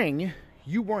spring,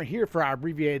 you weren't here for our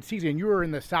abbreviated season. You were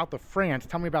in the south of France.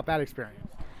 Tell me about that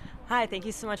experience. Hi, thank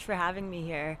you so much for having me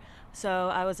here. So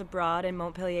I was abroad in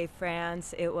Montpellier,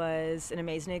 France. It was an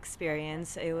amazing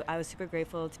experience. I was super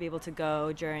grateful to be able to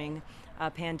go during a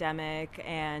pandemic,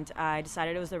 and I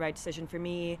decided it was the right decision for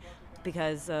me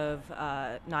because of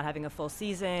not having a full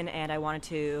season, and I wanted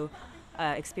to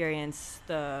experience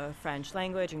the French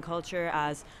language and culture,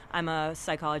 as I'm a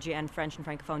psychology and French and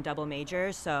Francophone double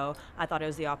major, so I thought it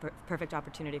was the perfect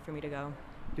opportunity for me to go.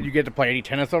 Did you get to play any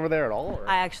tennis over there at all? Or?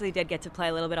 I actually did get to play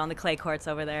a little bit on the clay courts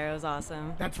over there. It was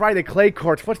awesome. That's right, the clay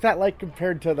courts. What's that like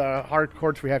compared to the hard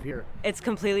courts we have here? It's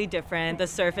completely different. The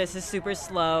surface is super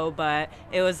slow, but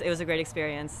it was a great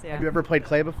experience. Yeah. Have you ever played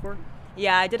clay before?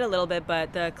 Yeah, I did a little bit,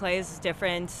 but the clay is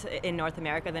different in North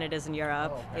America than it is in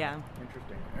Europe. Oh, okay. Yeah.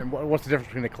 Interesting. And what's the difference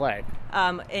between the clay?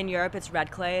 In Europe, it's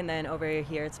red clay, and then over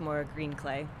here, it's more green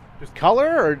clay. Just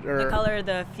color or The color,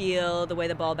 the feel, the way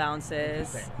the ball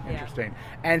bounces. Interesting.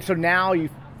 And so now you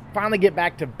finally get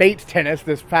back to Bates tennis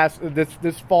this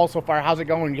fall so far. How's it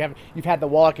going? You've had the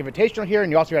Wallach Invitational here,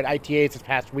 and you also had ITAs this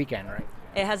past weekend, right?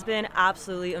 It has been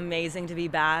absolutely amazing to be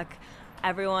back.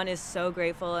 Everyone is so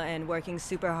grateful and working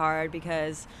super hard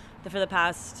because for the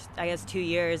past, 2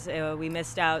 years, we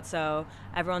missed out. So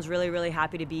everyone's really, really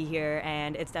happy to be here,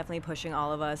 and it's definitely pushing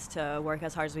all of us to work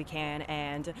as hard as we can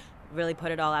and really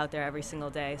put it all out there every single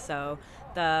day. So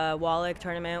the Wallach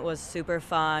tournament was super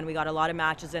fun. We got a lot of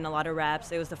matches in, a lot of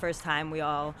reps. It was the first time we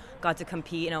all got to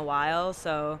compete in a while,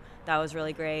 so that was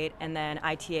really great. And then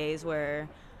ITAs were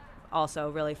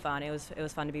also really fun. It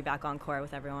was fun to be back on court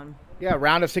with everyone. Yeah,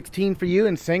 round of 16 for you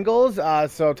in singles.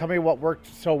 So tell me what worked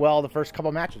so well the first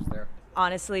couple matches there.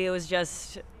 Honestly, I was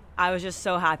just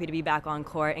so happy to be back on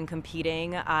court and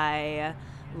competing. I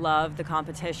love the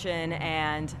competition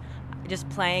and just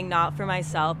playing not for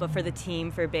myself but for the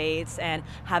team, for Bates, and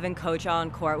having Coach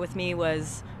on court with me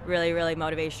was really, really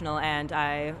motivational, and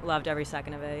I loved every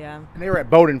second of it. Yeah. And they were at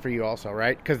Bowdoin for you also,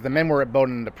 right? Because the men were at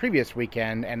Bowdoin the previous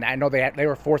weekend, and I know they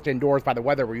were forced indoors by the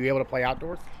weather. Were you able to play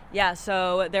outdoors? Yeah,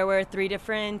 so there were 3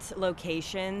 different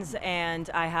locations, and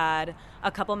I had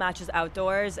a couple matches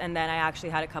outdoors, and then I actually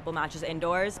had a couple matches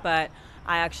indoors, but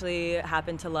I actually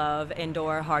happen to love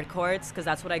indoor hard courts because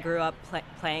that's what I grew up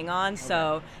playing on,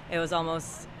 so it was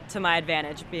almost to my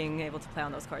advantage being able to play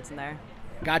on those courts in there.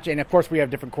 Gotcha. And of course, we have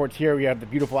different courts here. We have the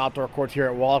beautiful outdoor courts here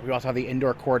at Wallach. We also have the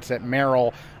indoor courts at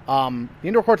Merrill. The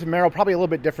indoor courts at Merrill, probably a little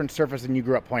bit different surface than you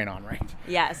grew up playing on, right?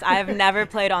 Yes, I have never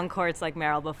played on courts like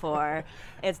Merrill before.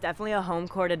 It's definitely a home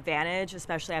court advantage,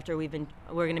 especially after we're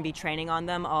going to be training on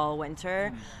them all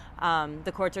winter.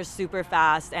 The courts are super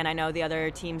fast, and I know the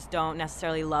other teams don't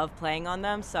necessarily love playing on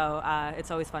them, so it's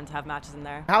always fun to have matches in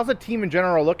there. How's the team in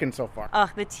general looking so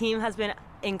far? The team has been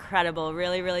incredible,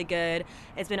 really, really good.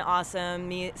 It's been awesome.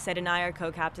 Me, Sid, and I are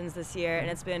co-captains this year, and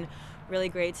it's been really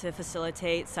great to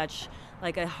facilitate such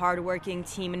like a hard-working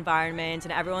team environment,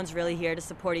 and everyone's really here to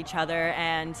support each other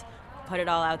and put it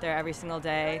all out there every single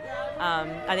day.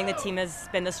 I think the team has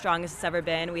been the strongest it's ever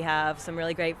been. We have some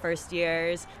really great first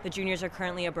years. The juniors are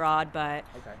currently abroad, but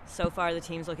so far the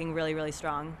team's looking really, really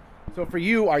strong. So for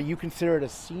you, are you considered a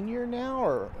senior now?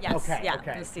 Or Yes,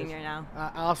 I'm a senior now.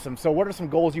 Awesome. So what are some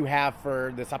goals you have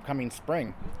for this upcoming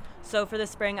spring? So for the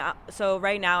spring, so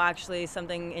right now actually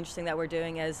something interesting that we're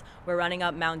doing is we're running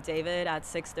up Mount David at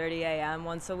 6:30 a.m.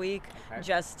 once a week,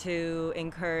 just to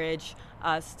encourage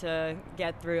us to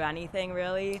get through anything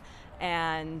really.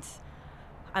 And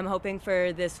I'm hoping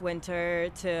for this winter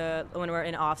when we're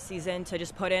in off season, to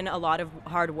just put in a lot of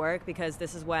hard work, because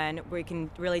this is when we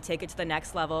can really take it to the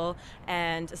next level.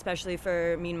 And especially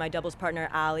for me and my doubles partner,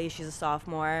 Allie, she's a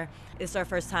sophomore. This is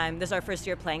our first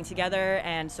year playing together,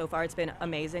 and so far it's been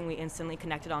amazing. We instantly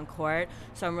connected on court.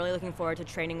 So I'm really looking forward to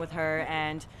training with her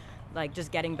and like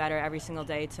just getting better every single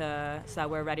day so that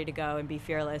we're ready to go and be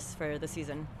fearless for the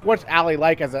season. What's Allie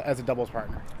like as a doubles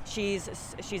partner? She's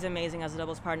amazing as a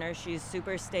doubles partner. She's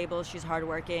super stable, she's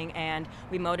hardworking, and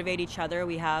we motivate each other.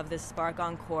 We have this spark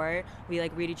on court. We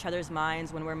like read each other's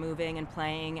minds when we're moving and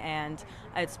playing, and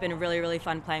it's been really, really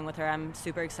fun playing with her. I'm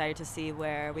super excited to see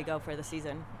where we go for the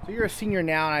season. So you're a senior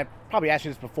now, and I probably asked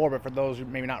you this before, but for those who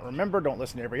maybe not remember, don't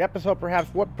listen to every episode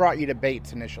perhaps, what brought you to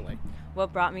Bates initially?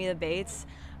 What brought me to Bates?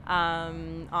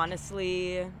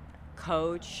 Honestly,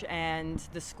 coach and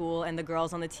the school and the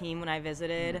girls on the team when I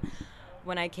visited.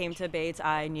 When I came to Bates,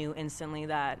 I knew instantly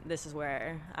that this is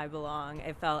where I belong.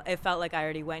 It felt like I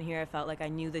already went here. It felt like I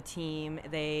knew the team.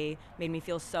 They made me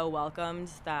feel so welcomed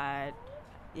that,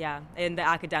 yeah, in the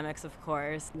academics, of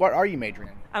course. What are you majoring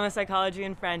in? I'm a psychology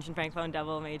and French and Francophone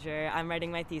double major. I'm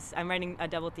writing a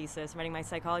double thesis. I'm writing my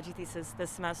psychology thesis this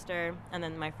semester and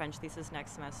then my French thesis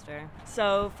next semester.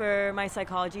 So for my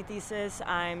psychology thesis,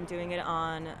 I'm doing it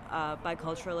on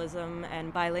biculturalism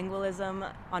and bilingualism,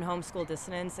 on homeschool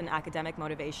dissonance and academic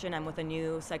motivation. I'm with a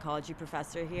new psychology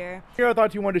professor here. I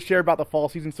thought you wanted to share about the fall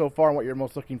season so far and what you're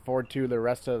most looking forward to the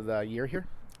rest of the year here.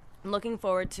 I'm looking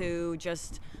forward to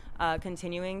just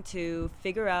continuing to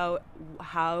figure out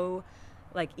how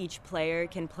like each player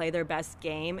can play their best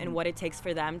game and what it takes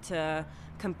for them to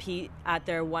compete at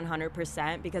their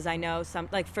 100%, because I know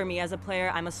for me as a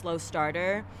player, I'm a slow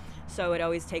starter, so it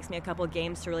always takes me a couple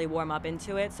games to really warm up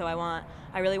into it. So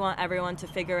I really want everyone to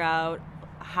figure out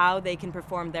how they can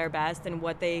perform their best and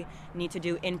what they need to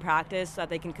do in practice so that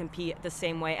they can compete the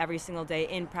same way every single day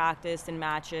in practice and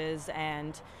matches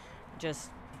and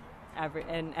just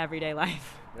in everyday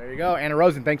life. There you go. Anna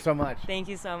Rozin, thanks so much. Thank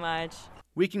you so much.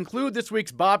 We conclude this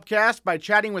week's Bobcast by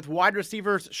chatting with wide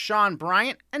receivers Sean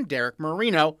Bryant and Derek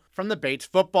Marino from the Bates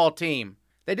football team.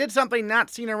 They did something not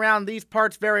seen around these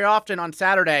parts very often on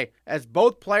Saturday, as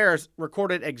both players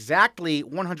recorded exactly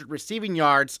 100 receiving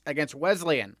yards against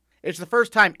Wesleyan. It's the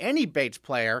first time any Bates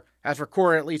player has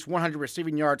recorded at least 100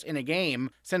 receiving yards in a game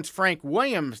since Frank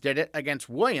Williams did it against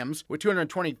Williams with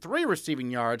 223 receiving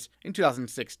yards in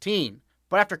 2016.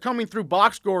 But after combing through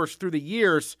box scores through the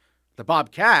years, the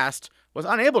Bobcast was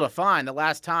unable to find the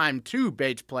last time two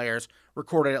Bates players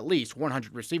recorded at least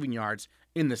 100 receiving yards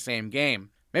in the same game.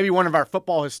 Maybe one of our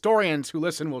football historians who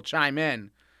listen will chime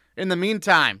in. In the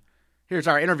meantime, here's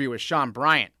our interview with Sean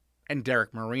Bryant and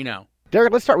Derek Marino.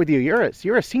 Derek, let's start with you.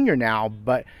 You're a senior now,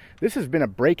 but this has been a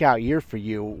breakout year for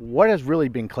you. What has really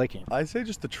been clicking? I'd say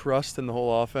just the trust in the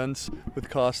whole offense with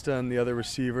Costa and the other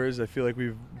receivers. I feel like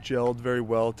we've gelled very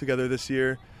well together this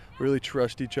year. We really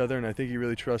trust each other, and I think he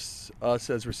really trusts us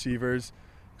as receivers,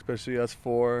 especially us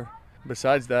four.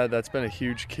 Besides that, that's been a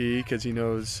huge key because he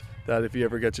knows that if he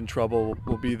ever gets in trouble,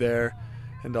 we'll be there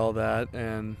and all that.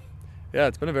 And yeah,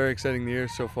 it's been a very exciting year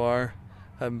so far.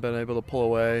 Haven't been able to pull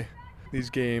away these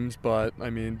games, but I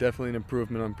mean, definitely an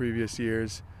improvement on previous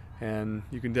years, and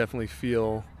you can definitely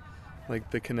feel like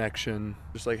the connection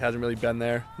just like hasn't really been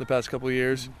there the past couple of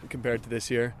years compared to this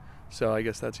year. So I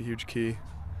guess that's a huge key.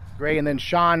 Great. And then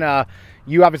Sean,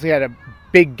 you obviously had a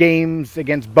big games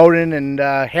against Bowdoin and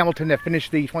Hamilton to finish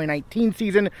the 2019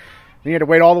 season. You had to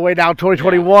wait all the way down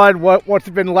 2021. Yeah. What's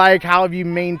it been like? How have you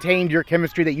maintained your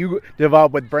chemistry that you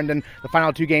developed with Brendan the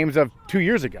final two games of 2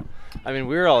 years ago? I mean,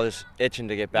 we were all just itching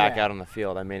to get back out on the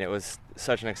field. I mean, it was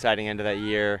such an exciting end of that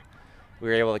year. We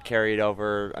were able to carry it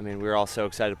over. I mean, we were all so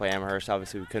excited to play Amherst.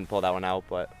 Obviously, we couldn't pull that one out,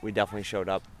 but we definitely showed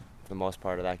up for the most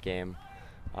part of that game.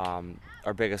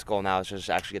 Our biggest goal now is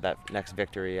just actually get that next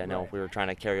victory. I know we were trying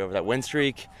to carry over that win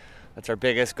streak. That's our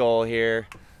biggest goal here.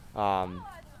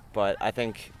 But I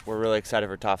think we're really excited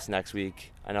for Tufts next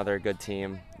week. I know they're a good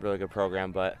team, really good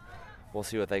program, but we'll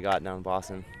see what they got down in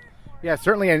Boston. Yeah,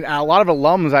 certainly, and a lot of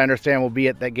alums, I understand, will be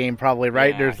at that game probably,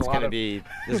 right? Yeah, there's going to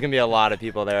be a lot of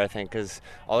people there, I think, because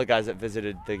all the guys that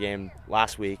visited the game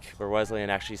last week, where Wesleyan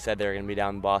actually said they were going to be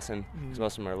down in Boston, because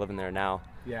most of them are living there now.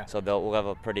 Yeah. So we'll have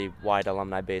a pretty wide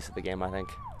alumni base at the game, I think,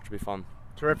 which will be fun.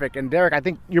 Terrific. And Derek, I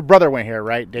think your brother went here,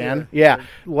 right, Dan? Yeah.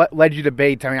 What led you to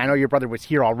Bates? I mean, I know your brother was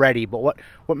here already, but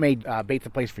what made Bates a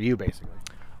place for you, basically?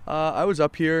 I was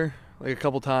up here like a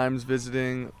couple times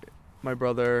visiting my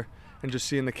brother and just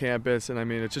seeing the campus. And, I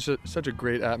mean, it's just such a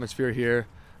great atmosphere here.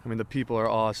 I mean, the people are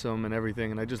awesome and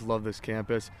everything, and I just love this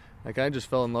campus. Like, I just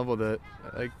fell in love with it,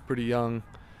 like, pretty young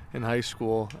in high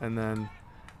school, and then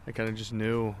I kind of just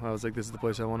knew. I was like, this is the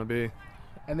place I want to be.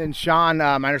 And then, Sean,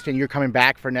 I understand you're coming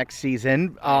back for next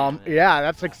season. Yeah,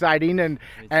 that's exciting.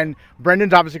 And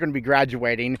Brendan's obviously going to be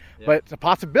graduating. Yeah. But it's a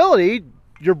possibility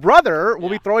your brother will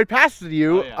be throwing passes to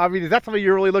you. I mean, is that something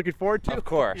you're really looking forward to? Of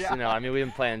course. Yeah. I mean, we've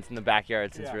been playing in the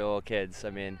backyard since we were little kids.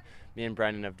 I mean, me and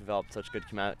Brendan have developed such good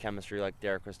chemistry, like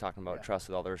Derek was talking about, trust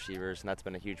with all the receivers, and that's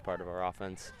been a huge part of our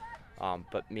offense.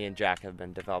 But me and Jack have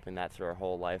been developing that through our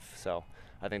whole life. So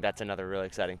I think that's another really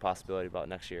exciting possibility about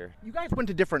next year. You guys went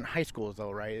to different high schools,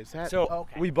 though, right? Is that so?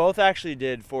 Okay. We both actually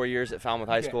did 4 years at Falmouth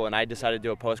High School, and I decided to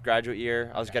do a postgraduate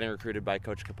year. I was getting recruited by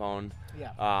Coach Capone,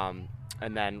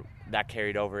 and then that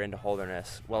carried over into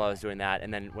Holderness while I was doing that.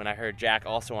 And then when I heard Jack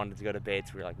also wanted to go to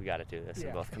Bates, we were like, we got to do this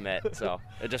and both commit. So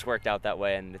it just worked out that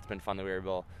way, and it's been fun that we were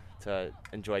able to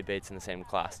enjoy Bates in the same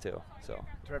class too. So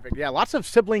terrific. Yeah, lots of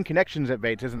sibling connections at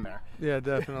Bates, isn't there? Yeah,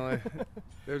 definitely.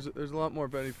 There's a lot more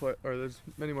there's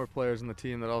many more players in the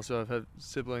team that also have had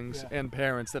siblings and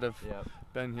parents that have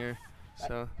been here.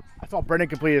 So I saw Brendan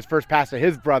complete his first pass to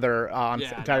his brother on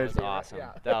Saturday. That was awesome.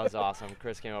 Yeah. That was awesome.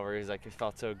 Chris came over. He was like, it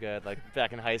felt so good. Like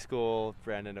back in high school,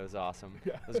 Brendan, it was awesome.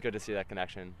 Yeah. It was good to see that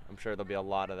connection. I'm sure there'll be a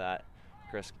lot of that,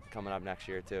 Chris, coming up next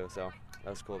year too. So that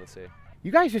was cool to see.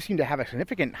 You guys just seem to have a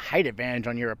significant height advantage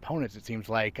on your opponents, it seems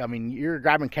like. I mean, you're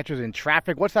grabbing catches in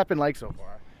traffic. What's that been like so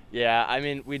far? Yeah, I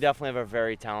mean, we definitely have a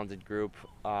very talented group.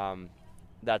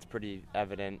 That's pretty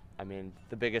evident. I mean,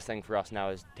 the biggest thing for us now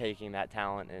is taking that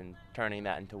talent and turning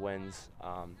that into wins.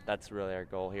 That's really our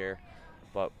goal here.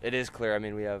 But it is clear, I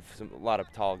mean, we have a lot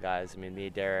of tall guys. I mean, me,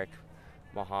 Derek,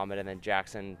 Muhammad, and then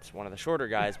Jackson's one of the shorter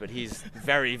guys, but he's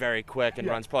very, very quick and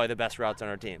runs probably the best routes on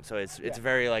our team. So it's a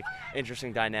very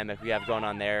interesting dynamic we have going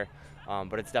on there.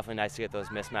 But it's definitely nice to get those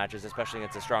mismatches, especially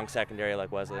against a strong secondary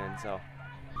like Wesleyan. So.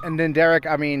 And then Derek,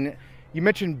 I mean, you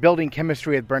mentioned building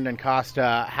chemistry with Brendan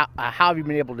Costa. How have you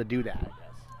been able to do that?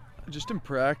 Just in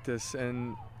practice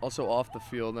and also off the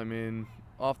field. I mean,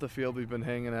 off the field we've been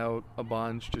hanging out a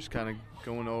bunch, just kind of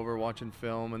going over, watching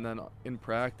film, and then in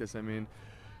practice, I mean,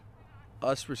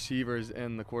 us receivers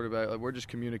and the quarterback, we're just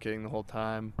communicating the whole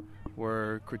time.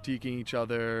 We're critiquing each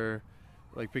other,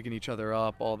 picking each other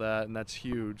up, all that, and that's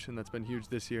huge. And that's been huge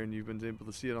this year, and you've been able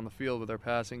to see it on the field with our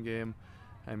passing game.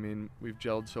 I mean, we've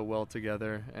gelled so well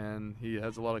together, and he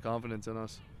has a lot of confidence in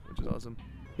us, which is awesome.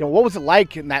 What was it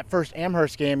like in that first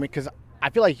Amherst game? Because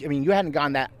I feel like, you hadn't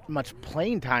gotten that much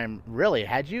playing time, really,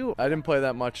 had you? I didn't play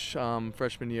that much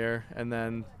freshman year, and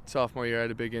then sophomore year I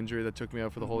had a big injury that took me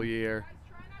out for the whole year.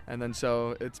 And then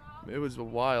so it was a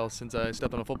while since I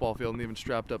stepped on a football field and even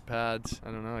strapped up pads.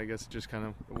 I don't know, I guess it just kind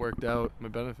of worked out my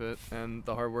benefit. And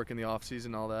the hard work in the off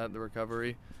season, all that, the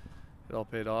recovery, it all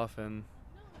paid off, and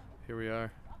here we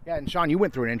are. Yeah, and Sean, you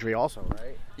went through an injury also,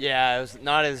 right? Yeah, it was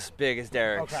not as big as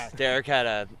Derek's. Okay. Derek had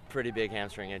a pretty big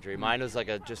hamstring injury. Mine was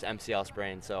just MCL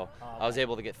sprain, so I was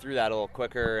able to get through that a little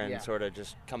quicker and sort of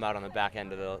just come out on the back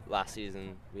end of the last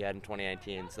season we had in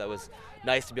 2019. So that was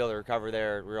nice to be able to recover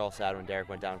there. We were all sad when Derek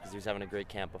went down because he was having a great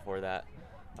camp before that.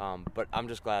 But I'm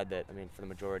just glad that, for the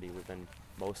majority, we've been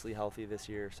mostly healthy this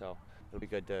year, so it'll be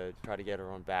good to try to get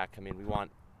everyone back. We want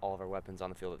all of our weapons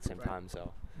on the field at the same time,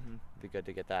 so it'll be good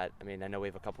to get that. I know we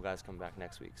have a couple guys coming back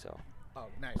next week, so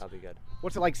nice. That'll be good.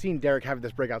 What's it like seeing Derek have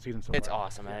this breakout season so far? It's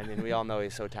awesome. We all know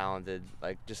he's so talented.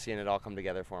 Just seeing it all come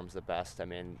together for him is the best.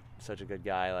 Such a good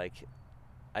guy.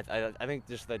 I think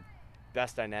just the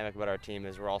best dynamic about our team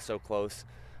is we're all so close.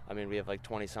 We have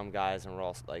 20-some guys, and we're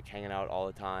all hanging out all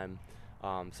the time.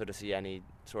 So to see any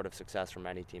sort of success from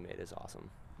any teammate is awesome.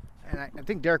 And I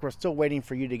think, Derek, we're still waiting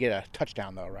for you to get a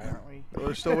touchdown, though, right? Aren't we?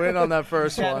 We're still waiting on that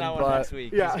first one. That but next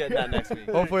week. He's getting that next week.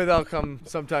 Hopefully that'll come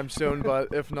sometime soon, but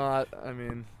if not,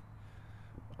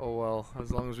 oh well,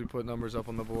 as long as we put numbers up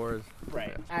on the board.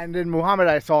 Right. And then Muhammad,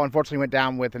 I saw, unfortunately went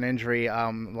down with an injury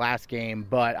last game,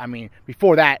 but,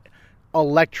 before that,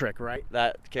 electric, right?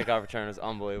 That kickoff return was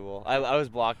unbelievable. I was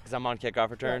blocked because I'm on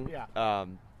kickoff return. Yeah.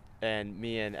 And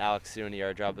me and Alex Suni,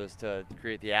 our job was to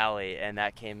create the alley, and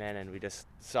that came in, and we just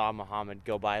saw Muhammad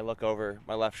go by, look over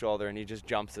my left shoulder, and he just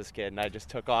jumps this kid, and I just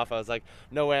took off. I was like,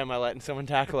 no way am I letting someone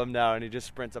tackle him now, and he just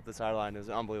sprints up the sideline. It was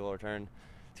an unbelievable return.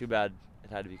 Too bad it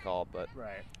had to be called, but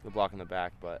the block in the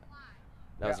back, but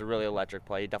that was a really electric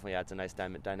play. He definitely adds a nice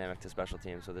dynamic to special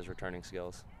teams with his returning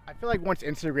skills. I feel like once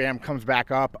Instagram comes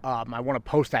back up, I want to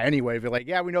post that anyway. Be like,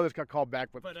 we know this got called back,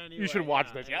 but anyway, you should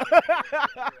watch this. Yeah.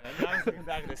 And I was looking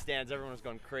back at the stands. Everyone was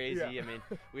going crazy. Yeah.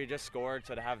 We had just scored,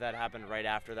 so to have that happen right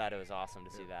after that, it was awesome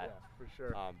to see that. Yeah, for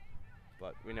sure.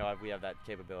 But we know we have that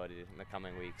capability in the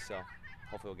coming weeks, so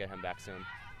hopefully we'll get him back soon.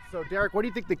 So, Derek, what do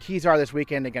you think the keys are this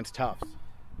weekend against Tufts?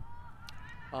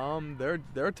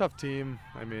 They're a tough team.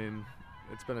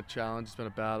 It's been a challenge. It's been a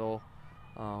battle.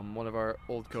 One of our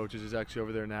old coaches is actually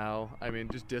over there now.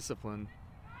 Just discipline.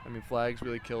 Flags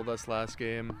really killed us last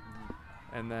game.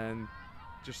 And then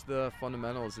just the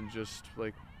fundamentals and just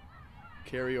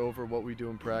carry over what we do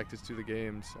in practice to the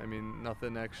games.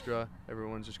 Nothing extra.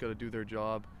 Everyone's just got to do their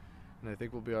job. And I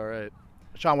think we'll be all right.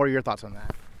 Sean, what are your thoughts on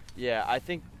that? Yeah, I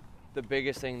think the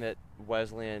biggest thing that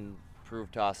Wesleyan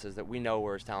proved to us is that we know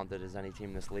we're as talented as any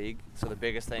team in this league. So the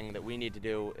biggest thing that we need to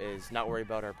do is not worry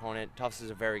about our opponent. Tufts is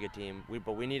a very good team,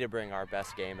 but we need to bring our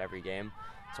best game every game.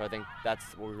 So I think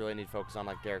that's what we really need to focus on,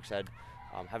 like Derek said.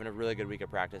 Having a really good week of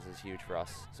practice is huge for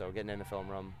us. So getting in the film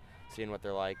room, seeing what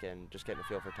they're like, and just getting a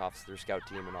feel for Tufts, their scout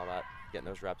team and all that, getting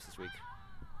those reps this week.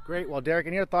 Great. Well, Derek,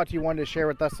 any other thoughts you wanted to share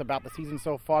with us about the season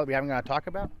so far that we haven't got to talk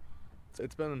about?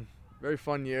 It's been a very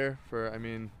fun year for,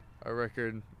 our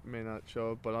record may not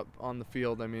show, but on the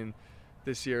field,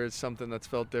 this year is something that's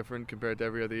felt different compared to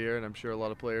every other year, and I'm sure a lot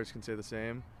of players can say the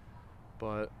same.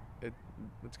 But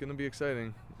it's going to be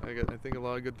exciting. I think a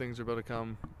lot of good things are about to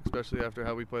come, especially after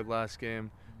how we played last game.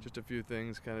 Just a few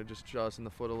things kind of just shot us in the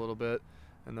foot a little bit,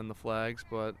 and then the flags,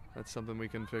 but that's something we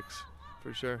can fix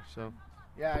for sure. So.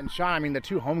 Yeah, and Sean, the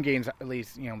two home games, at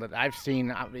least, that I've seen,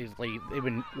 obviously, they've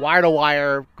been wire to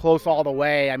wire, close all the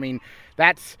way.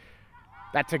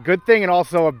 That's a good thing and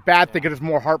also a bad thing because it's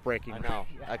more heartbreaking. I know,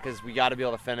 because we got to be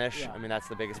able to finish. Yeah. That's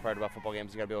the biggest part about football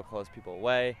games. You got to be able to close people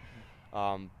away.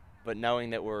 But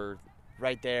knowing that we're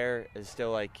right there is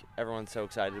still everyone's so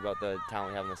excited about the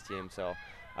talent we have on this team. So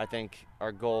I think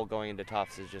our goal going into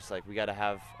Tufts is just like we got to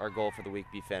have our goal for the week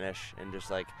be finish and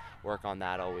just like work on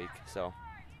that all week. So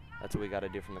that's what we got to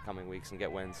do from the coming weeks and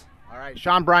get wins. All right,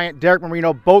 Sean Bryant, Derek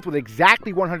Marino, both with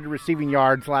exactly 100 receiving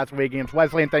yards last week against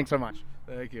Wesleyan. Thanks so much.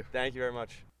 Thank you. Thank you very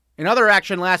much. In other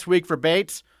action last week for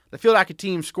Bates, the field hockey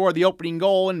team scored the opening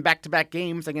goal in back-to-back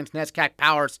games against NESCAC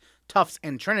Powers, Tufts,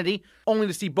 and Trinity, only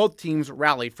to see both teams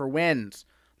rally for wins.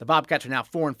 The Bobcats are now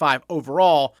 4-5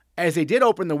 overall, as they did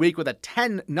open the week with a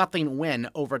 10-0 win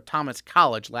over Thomas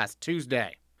College last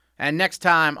Tuesday. And next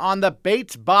time on the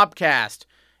Bates Bobcast,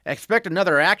 expect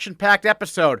another action-packed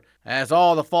episode, as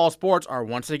all the fall sports are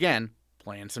once again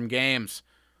playing some games.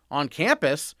 On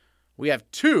campus, we have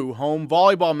 2 home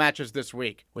volleyball matches this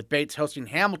week, with Bates hosting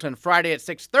Hamilton Friday at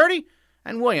 6:30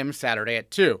 and Williams Saturday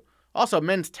at 2. Also,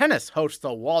 men's tennis hosts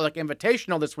the Wallach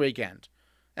Invitational this weekend.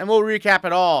 And we'll recap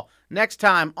it all next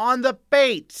time on the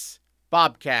Bates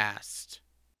Bobcast.